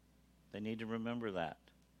 They need to remember that.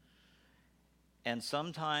 And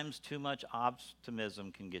sometimes too much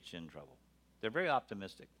optimism can get you in trouble. They're very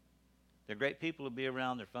optimistic. They're great people to be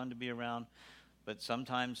around. They're fun to be around. But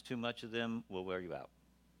sometimes too much of them will wear you out.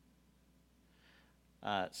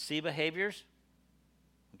 C behaviors.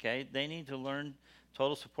 Okay, they need to learn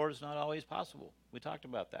total support is not always possible. We talked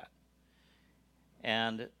about that.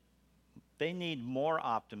 And they need more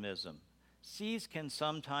optimism. C's can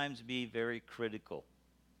sometimes be very critical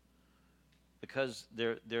because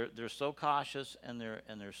they're so cautious and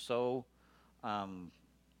they're so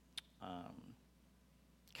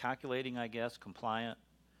calculating, I guess, compliant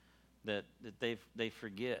that they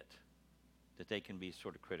forget that they can be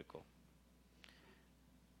sort of critical.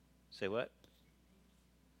 Say what?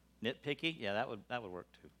 Nitpicky? Yeah, that would work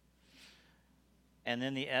too. And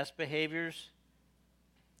then the S behaviors,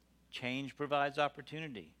 change provides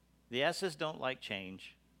opportunity. The S's don't like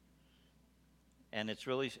change. And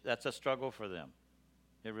that's a struggle for them.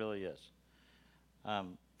 It really is.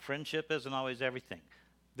 Friendship isn't always everything.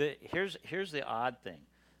 Here's the odd thing.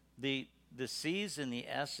 The C's and the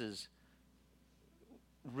S's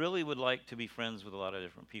really would like to be friends with a lot of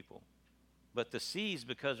different people. But the C's,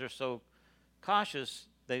 because they're so cautious,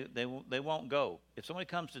 they won't go. If somebody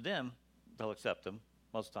comes to them, they'll accept them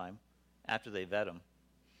most of the time after they vet them.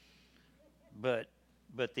 But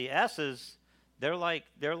the S's, they're like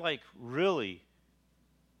really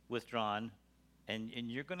withdrawn, and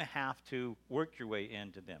you're going to have to work your way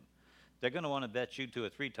into them. They're going to want to vet you 2 or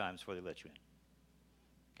 3 times before they let you in.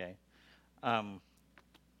 Okay.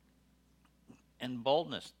 And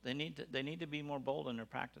boldness. They need to be more bold in their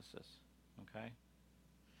practices. Okay.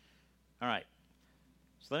 All right.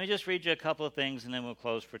 So let me just read you a couple of things, and then we'll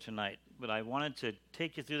close for tonight. But I wanted to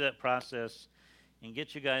take you through that process and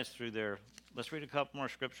get you guys through there. Let's read a couple more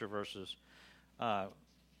scripture verses.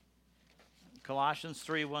 Colossians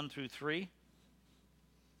 3, 1 through 3.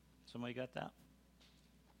 Somebody got that?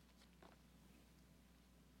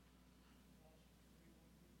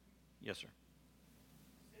 Yes, sir.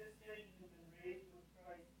 Since then you have been raised with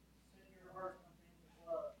Christ, set your hearts on things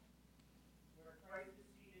above, where Christ is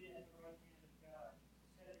seated at the right hand of God.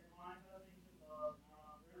 Set your minds on things above,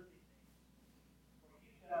 not on earthly things. For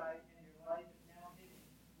you died, and your life is now hidden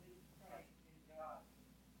with Christ in God.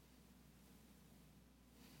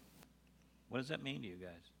 What does that mean to you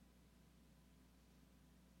guys?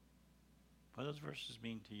 What do those verses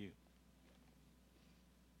mean to you?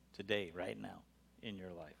 Today, right now, in your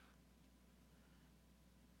life.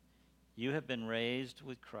 You have been raised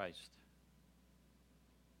with Christ.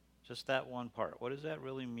 Just that one part. What does that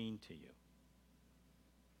really mean to you?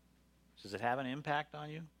 Does it have an impact on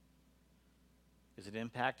you? Is it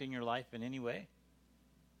impacting your life in any way?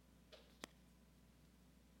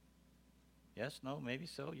 Yes, no, maybe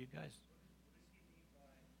so, you guys.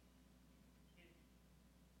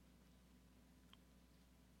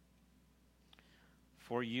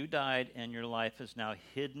 For you died, and your life is now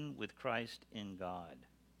hidden with Christ in God.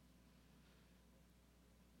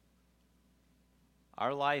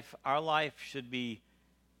 Our life should be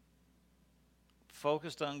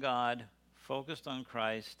focused on God, focused on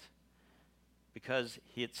Christ, because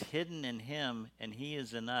it's hidden in Him and He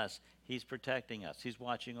is in us. He's protecting us. He's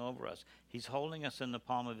watching over us. He's holding us in the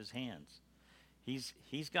palm of His hands. He's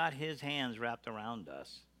got His hands wrapped around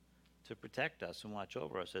us to protect us and watch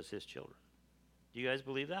over us as His children. Do you guys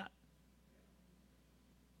believe that?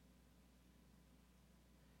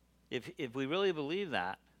 If we really believe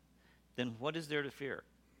that, then what is there to fear?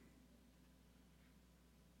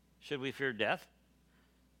 Should we fear death?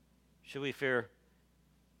 Should we fear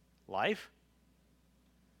life?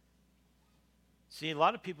 See, a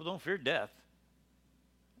lot of people don't fear death.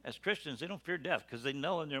 As Christians, they don't fear death because they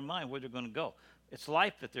know in their mind where they're going to go. It's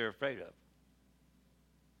life that they're afraid of.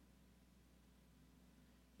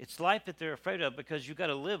 It's life that they're afraid of because you've got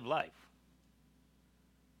to live life.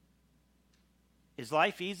 Is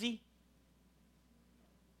life easy?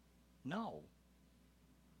 No.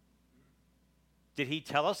 Did He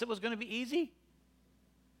tell us it was going to be easy?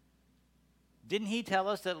 Didn't He tell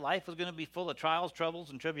us that life was going to be full of trials, troubles,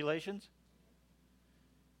 and tribulations?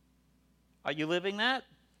 Are you living that?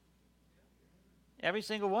 Every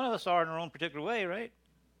single one of us are in our own particular way, right?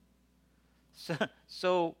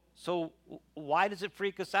 So why does it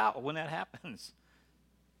freak us out when that happens?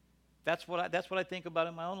 That's what I think about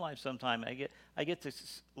in my own life sometimes. I get to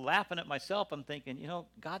laughing at myself. I'm thinking,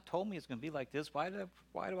 God told me it's going to be like this. Why do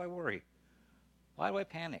I worry? Why do I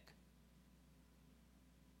panic?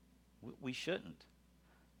 We shouldn't.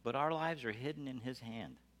 But our lives are hidden in His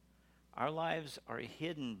hand. Our lives are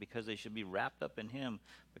hidden because they should be wrapped up in him,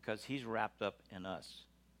 because he's wrapped up in us.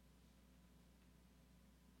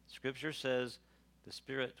 Scripture says the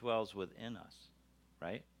Spirit dwells within us,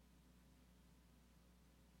 right?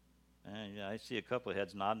 And I see a couple of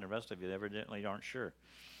heads nodding. The rest of you evidently aren't sure.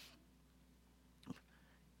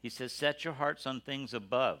 He says, set your hearts on things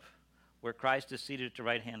above, where Christ is seated at the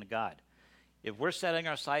right hand of God. If we're setting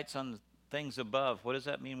our sights on things above, what does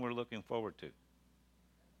that mean we're looking forward to?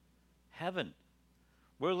 Heaven.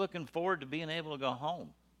 We're looking forward to being able to go home.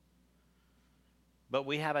 But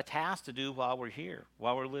we have a task to do while we're here,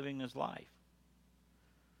 while we're living this life.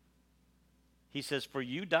 He says, for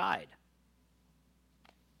you died.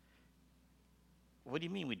 What do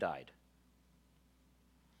you mean we died?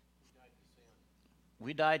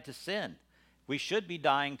 We died to sin. We should be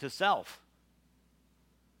dying to self.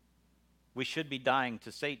 We should be dying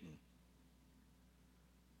to Satan.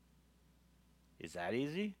 Is that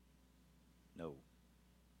easy? No.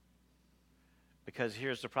 Because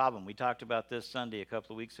here's the problem. We talked about this Sunday a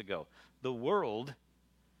couple of weeks ago. The world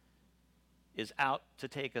is out to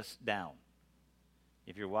take us down.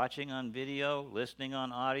 If you're watching on video, listening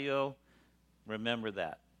on audio, remember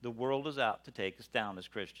that. The world is out to take us down as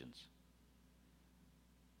Christians.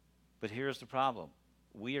 But here's the problem.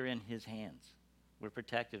 We are in his hands. We're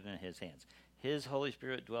protected in his hands. His Holy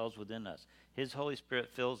Spirit dwells within us. His Holy Spirit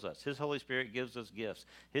fills us. His Holy Spirit gives us gifts.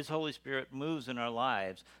 His Holy Spirit moves in our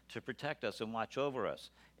lives to protect us and watch over us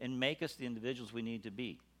and make us the individuals we need to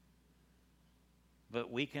be.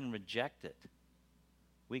 But we can reject it.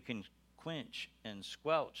 We can quench and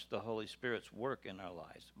squelch the Holy Spirit's work in our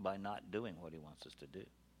lives by not doing what he wants us to do.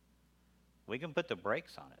 We can put the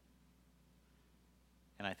brakes on it.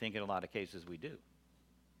 And I think in a lot of cases we do.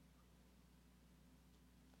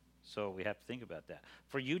 So we have to think about that.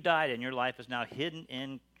 For you died, and your life is now hidden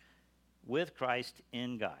in with Christ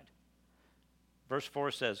in God. Verse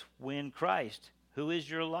 4 says, when Christ, who is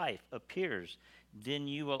your life, appears, then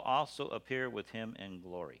you will also appear with him in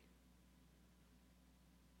glory.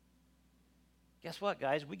 Guess what,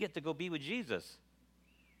 guys? We get to go be with Jesus.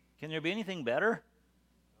 Can there be anything better?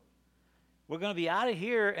 We're going to be out of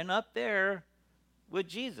here and up there with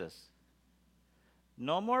Jesus.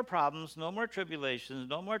 No more problems, no more tribulations,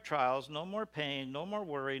 no more trials, no more pain, no more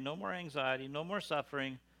worry, no more anxiety, no more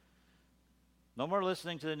suffering, no more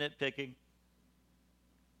listening to the nitpicking.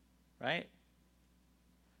 Right?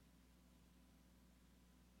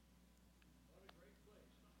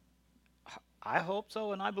 I hope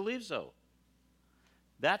so, and I believe so.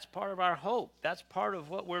 That's part of our hope. That's part of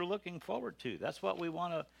what we're looking forward to. That's what we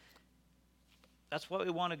want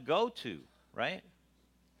to go to, right?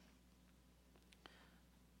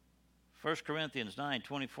 1 Corinthians 9,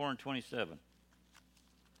 24 and 27.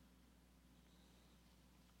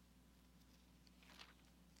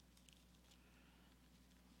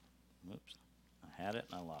 Oops, I had it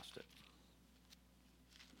and I lost it.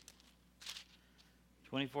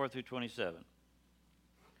 24 through 27.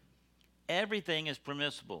 Everything is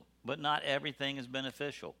permissible, but not everything is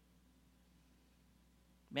beneficial.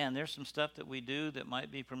 Man, there's some stuff that we do that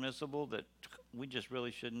might be permissible that we just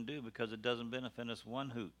really shouldn't do because it doesn't benefit us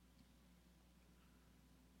one hoot.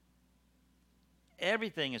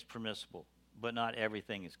 Everything is permissible, but not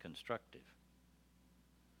everything is constructive.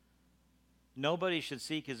 Nobody should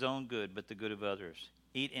seek his own good, but the good of others.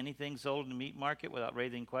 Eat anything sold in the meat market without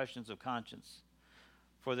raising questions of conscience.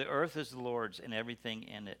 For the earth is the Lord's and everything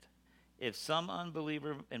in it. If some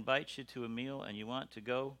unbeliever invites you to a meal and you want to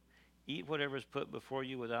go, eat whatever is put before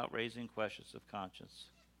you without raising questions of conscience.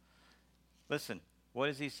 Listen, what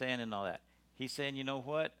is he saying in all that? He's saying, you know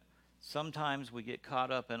what? Sometimes we get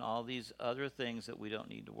caught up in all these other things that we don't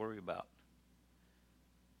need to worry about.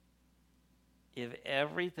 If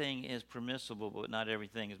everything is permissible, but not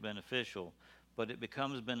everything is beneficial, but it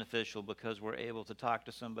becomes beneficial because we're able to talk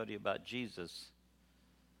to somebody about Jesus,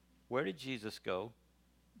 where did Jesus go?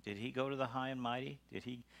 Did he go to the high and mighty?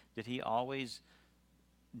 Did he always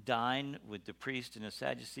dine with the priests and the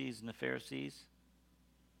Sadducees and the Pharisees?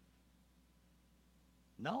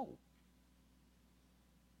 No.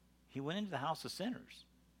 He went into the house of sinners.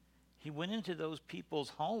 He went into those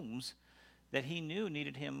people's homes that he knew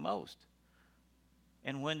needed him most.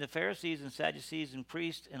 And when the Pharisees and Sadducees and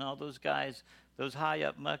priests and all those guys, those high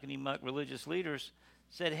up muckety-muck religious leaders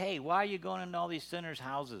said, hey, why are you going into all these sinners'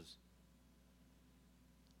 houses?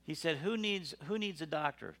 He said, who needs a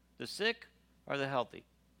doctor? The sick or the healthy?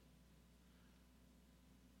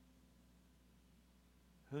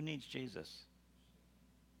 Who needs Jesus?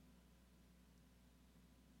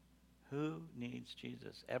 Who needs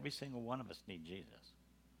Jesus? Every single one of us need Jesus.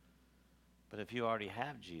 But if you already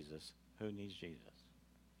have Jesus, who needs Jesus?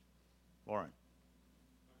 Lauren. I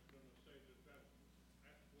was going to say that's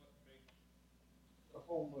what makes the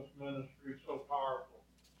homeless ministry so powerful,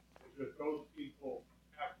 is that those people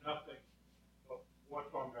have nothing but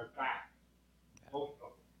what's on their back, most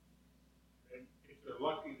of them. And if they're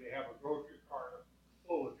lucky, they have a grocery cart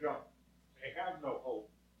full of junk. They have no hope.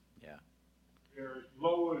 Yeah. They're as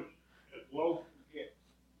low can get.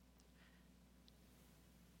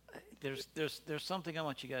 There's something I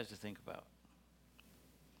want you guys to think about.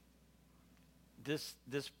 The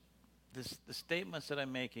statements that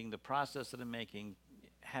I'm making, the process that I'm making,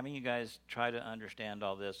 having you guys try to understand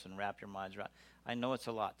all this and wrap your minds around. I know it's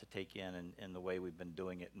a lot to take in the way we've been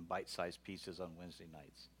doing it in bite-sized pieces on Wednesday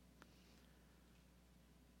nights.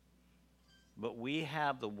 But we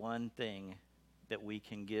have the one thing that we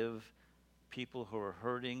can give people who are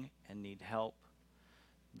hurting and need help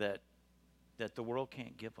that the world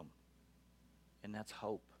can't give them, and that's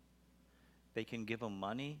hope. They can give them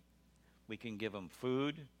money, we can give them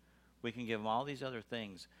food, we can give them all these other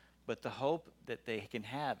things, but the hope that they can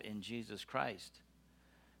have in Jesus Christ,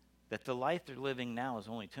 that the life they're living now is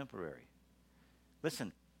only temporary.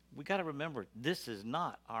 Listen, we got to remember, this is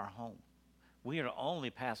not our home. We are only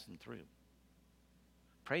passing through.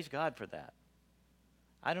 Praise God for that.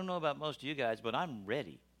 I don't know about most of you guys, but I'm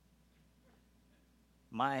ready.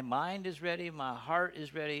 My mind is ready, my heart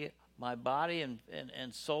is ready, my body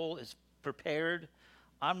and soul is prepared.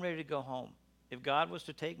 I'm ready to go home. If God was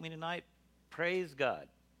to take me tonight, praise God.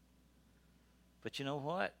 But you know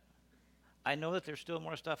what? I know that there's still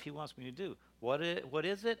more stuff he wants me to do. What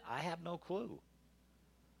is it? I have no clue.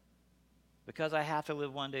 Because I have to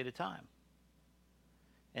live one day at a time.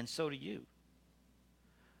 And so do you.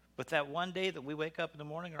 But that one day that we wake up in the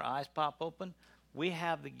morning, our eyes pop open, we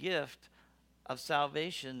have the gift of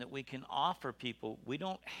salvation that we can offer people. We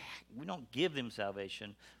don't give them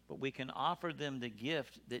salvation, but we can offer them the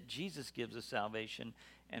gift that Jesus gives us salvation.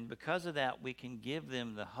 And because of that, we can give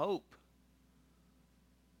them the hope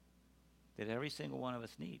that every single one of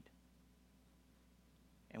us need.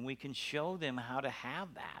 And we can show them how to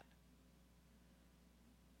have that.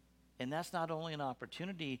 And that's not only an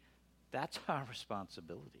opportunity, that's our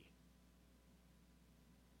responsibility.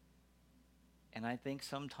 And I think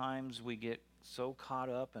sometimes we get so caught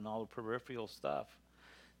up in all the peripheral stuff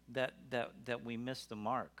that we miss the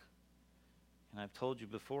mark. And I've told you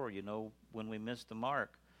before, when we miss the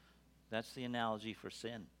mark, that's the analogy for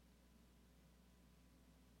sin.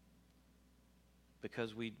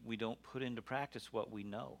 Because we don't put into practice what we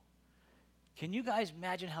know. Can you guys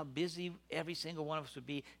imagine how busy every single one of us would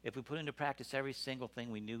be if we put into practice every single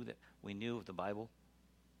thing we knew of the Bible?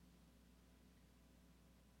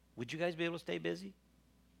 Would you guys be able to stay busy?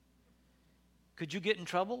 Could you get in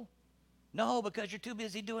trouble? No, because you're too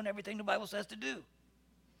busy doing everything the Bible says to do.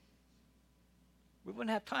 We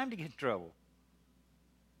wouldn't have time to get in trouble.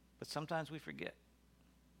 But sometimes we forget.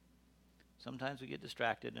 Sometimes we get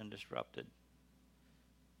distracted and disrupted.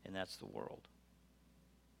 And that's the world.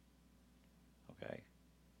 Okay?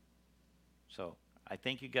 So I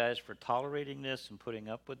thank you guys for tolerating this and putting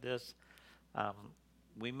up with this.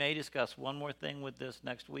 We may discuss one more thing with this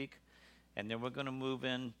next week, and then we're going to move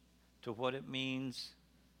in to what it means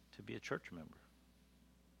to be a church member.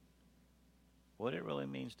 What it really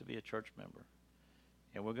means to be a church member.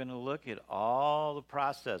 And we're going to look at all the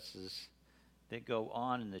processes that go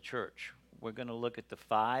on in the church. We're going to look at the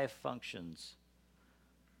 5 functions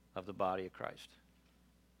of the body of Christ.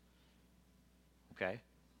 Okay?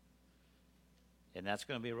 And that's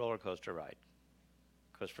going to be a roller coaster ride.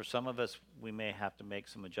 Because for some of us, we may have to make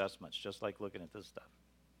some adjustments, just like looking at this stuff.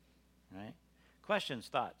 All right? Questions,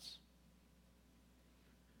 thoughts?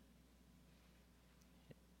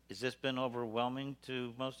 Has this been overwhelming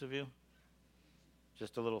to most of you?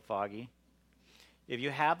 Just a little foggy? If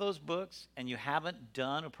you have those books and you haven't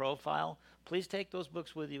done a profile, please take those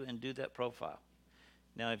books with you and do that profile.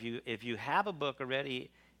 Now, if you have a book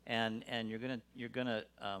already and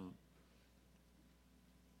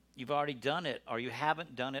you've already done it, or you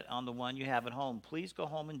haven't done it on the one you have at home, please go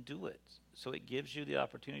home and do it, so it gives you the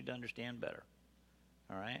opportunity to understand better.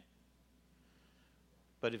 All right?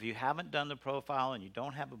 But if you haven't done the profile and you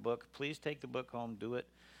don't have a book, please take the book home, do it,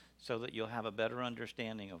 so that you'll have a better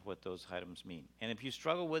understanding of what those items mean. And if you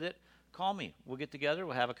struggle with it, call me. We'll get together,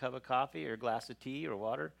 we'll have a cup of coffee or a glass of tea or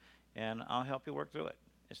water, and I'll help you work through it.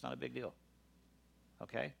 It's not a big deal.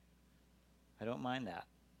 Okay? I don't mind that.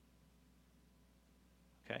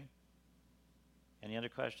 Okay? Any other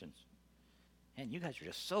questions? Man, you guys are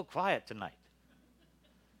just so quiet tonight.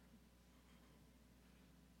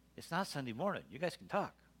 It's not Sunday morning. You guys can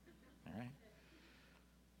talk. All right?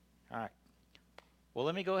 All right. Well,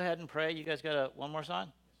 let me go ahead and pray. You guys got one more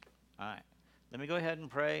song? All right. Let me go ahead and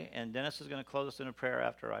pray, and Dennis is going to close us in a prayer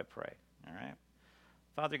after I pray. All right.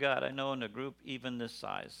 Father God, I know in a group even this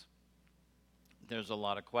size, there's a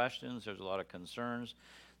lot of questions, there's a lot of concerns,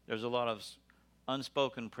 there's a lot of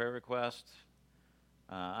unspoken prayer requests.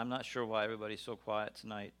 I'm not sure why everybody's so quiet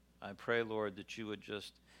tonight. I pray, Lord, that you would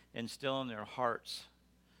just instill in their hearts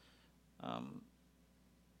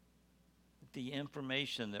the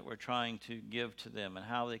information that we're trying to give to them and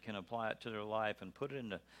how they can apply it to their life and put it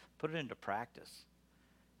into practice.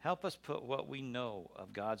 Help us put what we know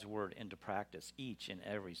of God's word into practice each and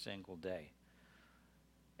every single day.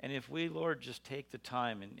 And if we, Lord, just take the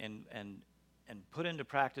time and put into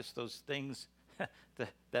practice those things,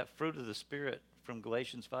 that fruit of the Spirit from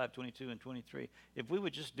Galatians 5:22 and 23, if we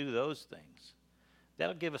would just do those things,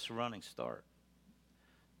 that'll give us a running start.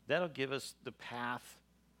 That'll give us the path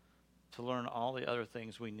to learn all the other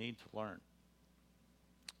things we need to learn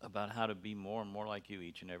about how to be more and more like you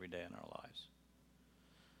each and every day in our lives.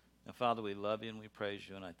 Now, Father, we love you and we praise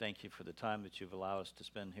you, and I thank you for the time that you've allowed us to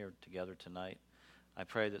spend here together tonight. I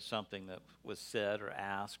pray that something that was said or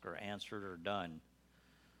asked or answered or done,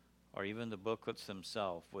 or even the booklets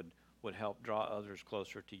themselves, would help draw others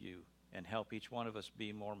closer to you and help each one of us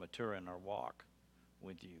be more mature in our walk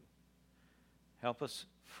with you. Help us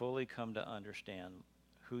fully come to understand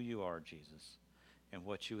who you are, Jesus, and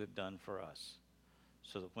what you have done for us,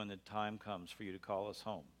 so that when the time comes for you to call us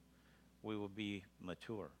home, we will be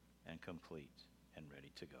mature and complete and ready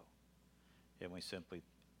to go. And we simply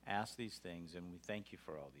ask these things, and we thank you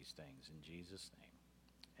for all these things. In Jesus' name,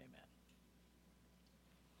 amen.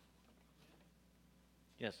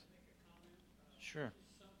 Yes? Sure.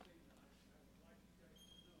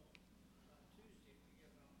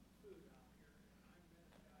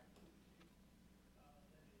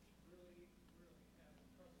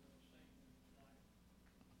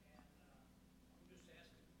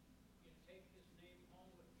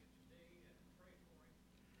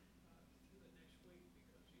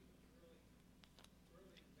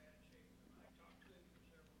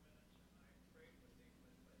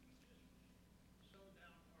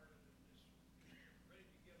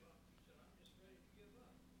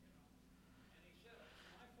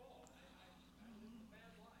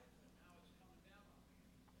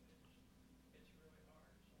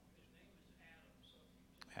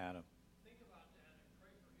 Adam.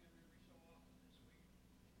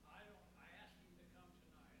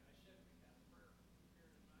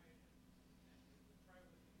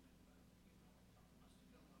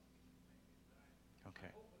 Okay.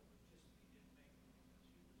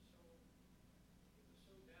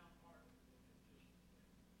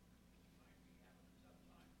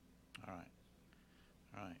 All right.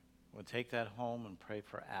 All right. We'll take that home and pray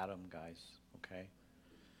for Adam, guys. Okay?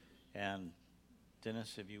 And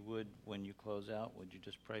Dennis, if you would, when you close out, would you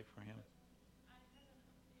just pray for him?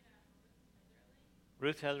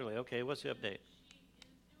 Ruth Heatherly. Okay, what's the update?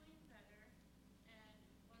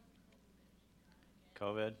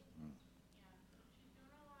 COVID? Mm.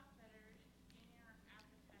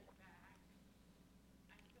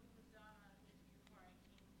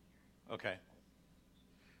 Okay.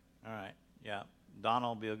 All right. Yeah. Donna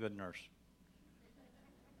will be a good nurse.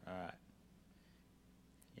 All right.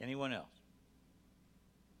 Anyone else?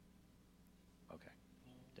 Okay.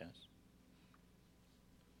 Dennis?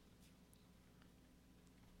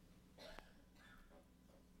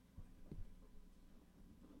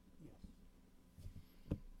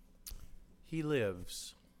 He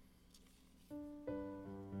lives.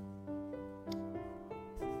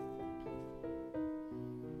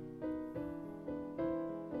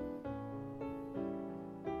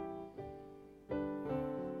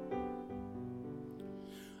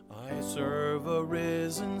 I serve a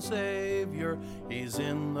risen Savior, He's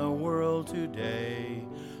in the world today.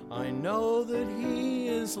 I know that He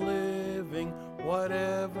is living,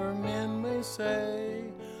 whatever men may say.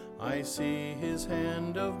 I see His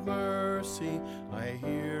hand of mercy, I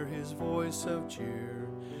hear His voice of cheer.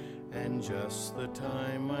 And just the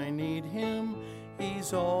time I need Him,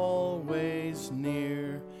 He's always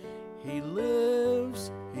near. He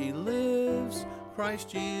lives, Christ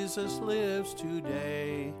Jesus lives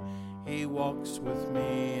today. He walks with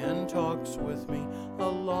me and talks with me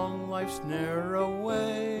along life's narrow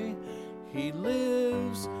way. He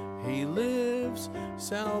lives,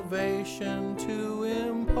 salvation to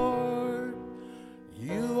impart.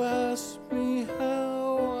 You ask me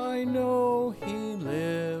how I know He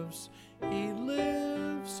lives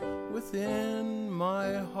within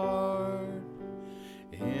my heart.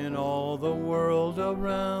 In all the world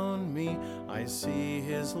around me, I see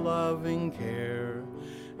His loving care.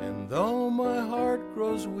 And though my heart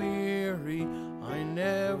grows weary, I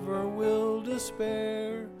never will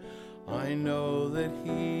despair. I know that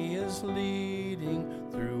He is leading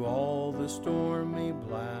through all the stormy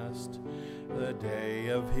blast. The day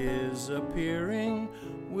of His appearing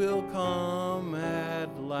will come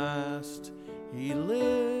at last. He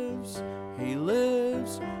lives,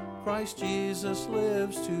 Christ Jesus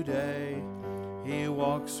lives today. He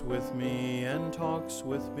walks with me and talks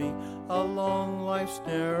with me along life's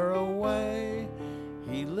narrow way.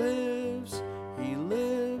 He lives,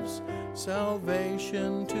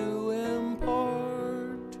 salvation to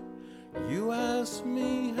impart. You ask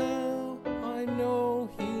me how, I know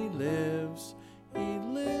He lives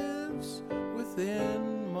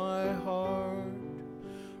within my heart.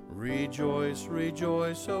 Rejoice,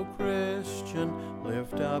 rejoice, O Christian,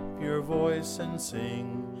 lift up your voice and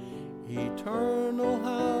sing eternal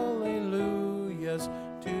hallelujahs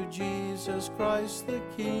to Jesus Christ the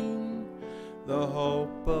King, the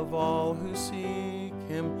hope of all who seek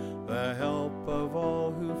Him, the help of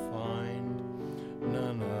all who find.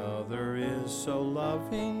 None other is so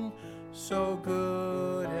loving, so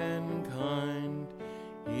good and kind.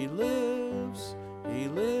 He lives,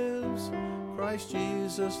 Christ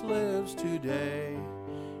Jesus lives today.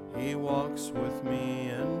 He walks with me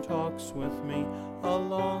and talks with me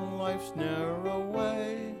along life's narrow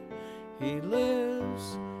way. He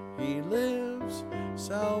lives,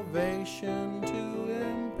 salvation to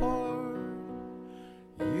impart.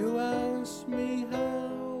 You ask me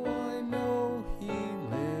how, I know He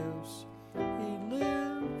lives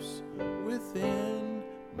within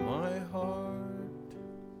my heart.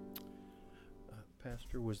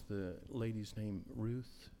 Pastor, was the lady's name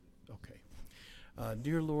Ruth? Okay.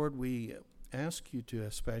 Dear Lord, we ask you to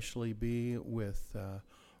especially be with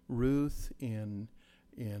Ruth in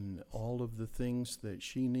all of the things that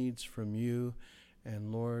she needs from you.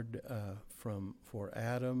 And Lord, for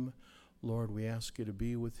Adam, Lord, we ask you to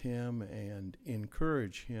be with him and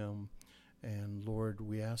encourage him. And Lord,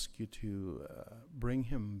 we ask you to bring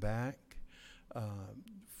him back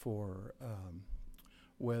for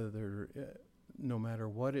whether, no matter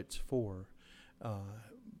what it's for,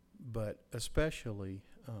 but especially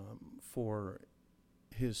for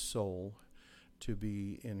his soul to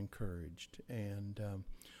be encouraged. And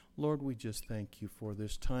Lord, we just thank you for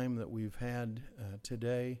this time that we've had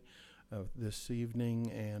today, this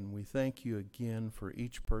evening, and we thank you again for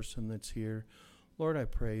each person that's here. Lord, I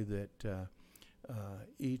pray that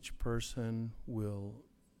each person will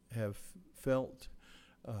have felt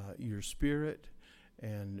your Spirit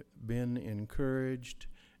and been encouraged.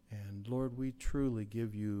 And Lord, we truly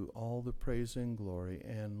give you all the praise and glory.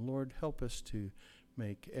 And Lord, help us to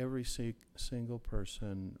make every single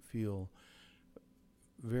person feel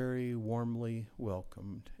very warmly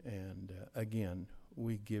welcomed. And again,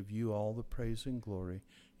 we give you all the praise and glory.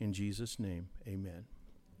 In Jesus' name, amen.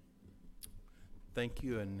 Thank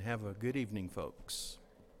you, and have a good evening, folks.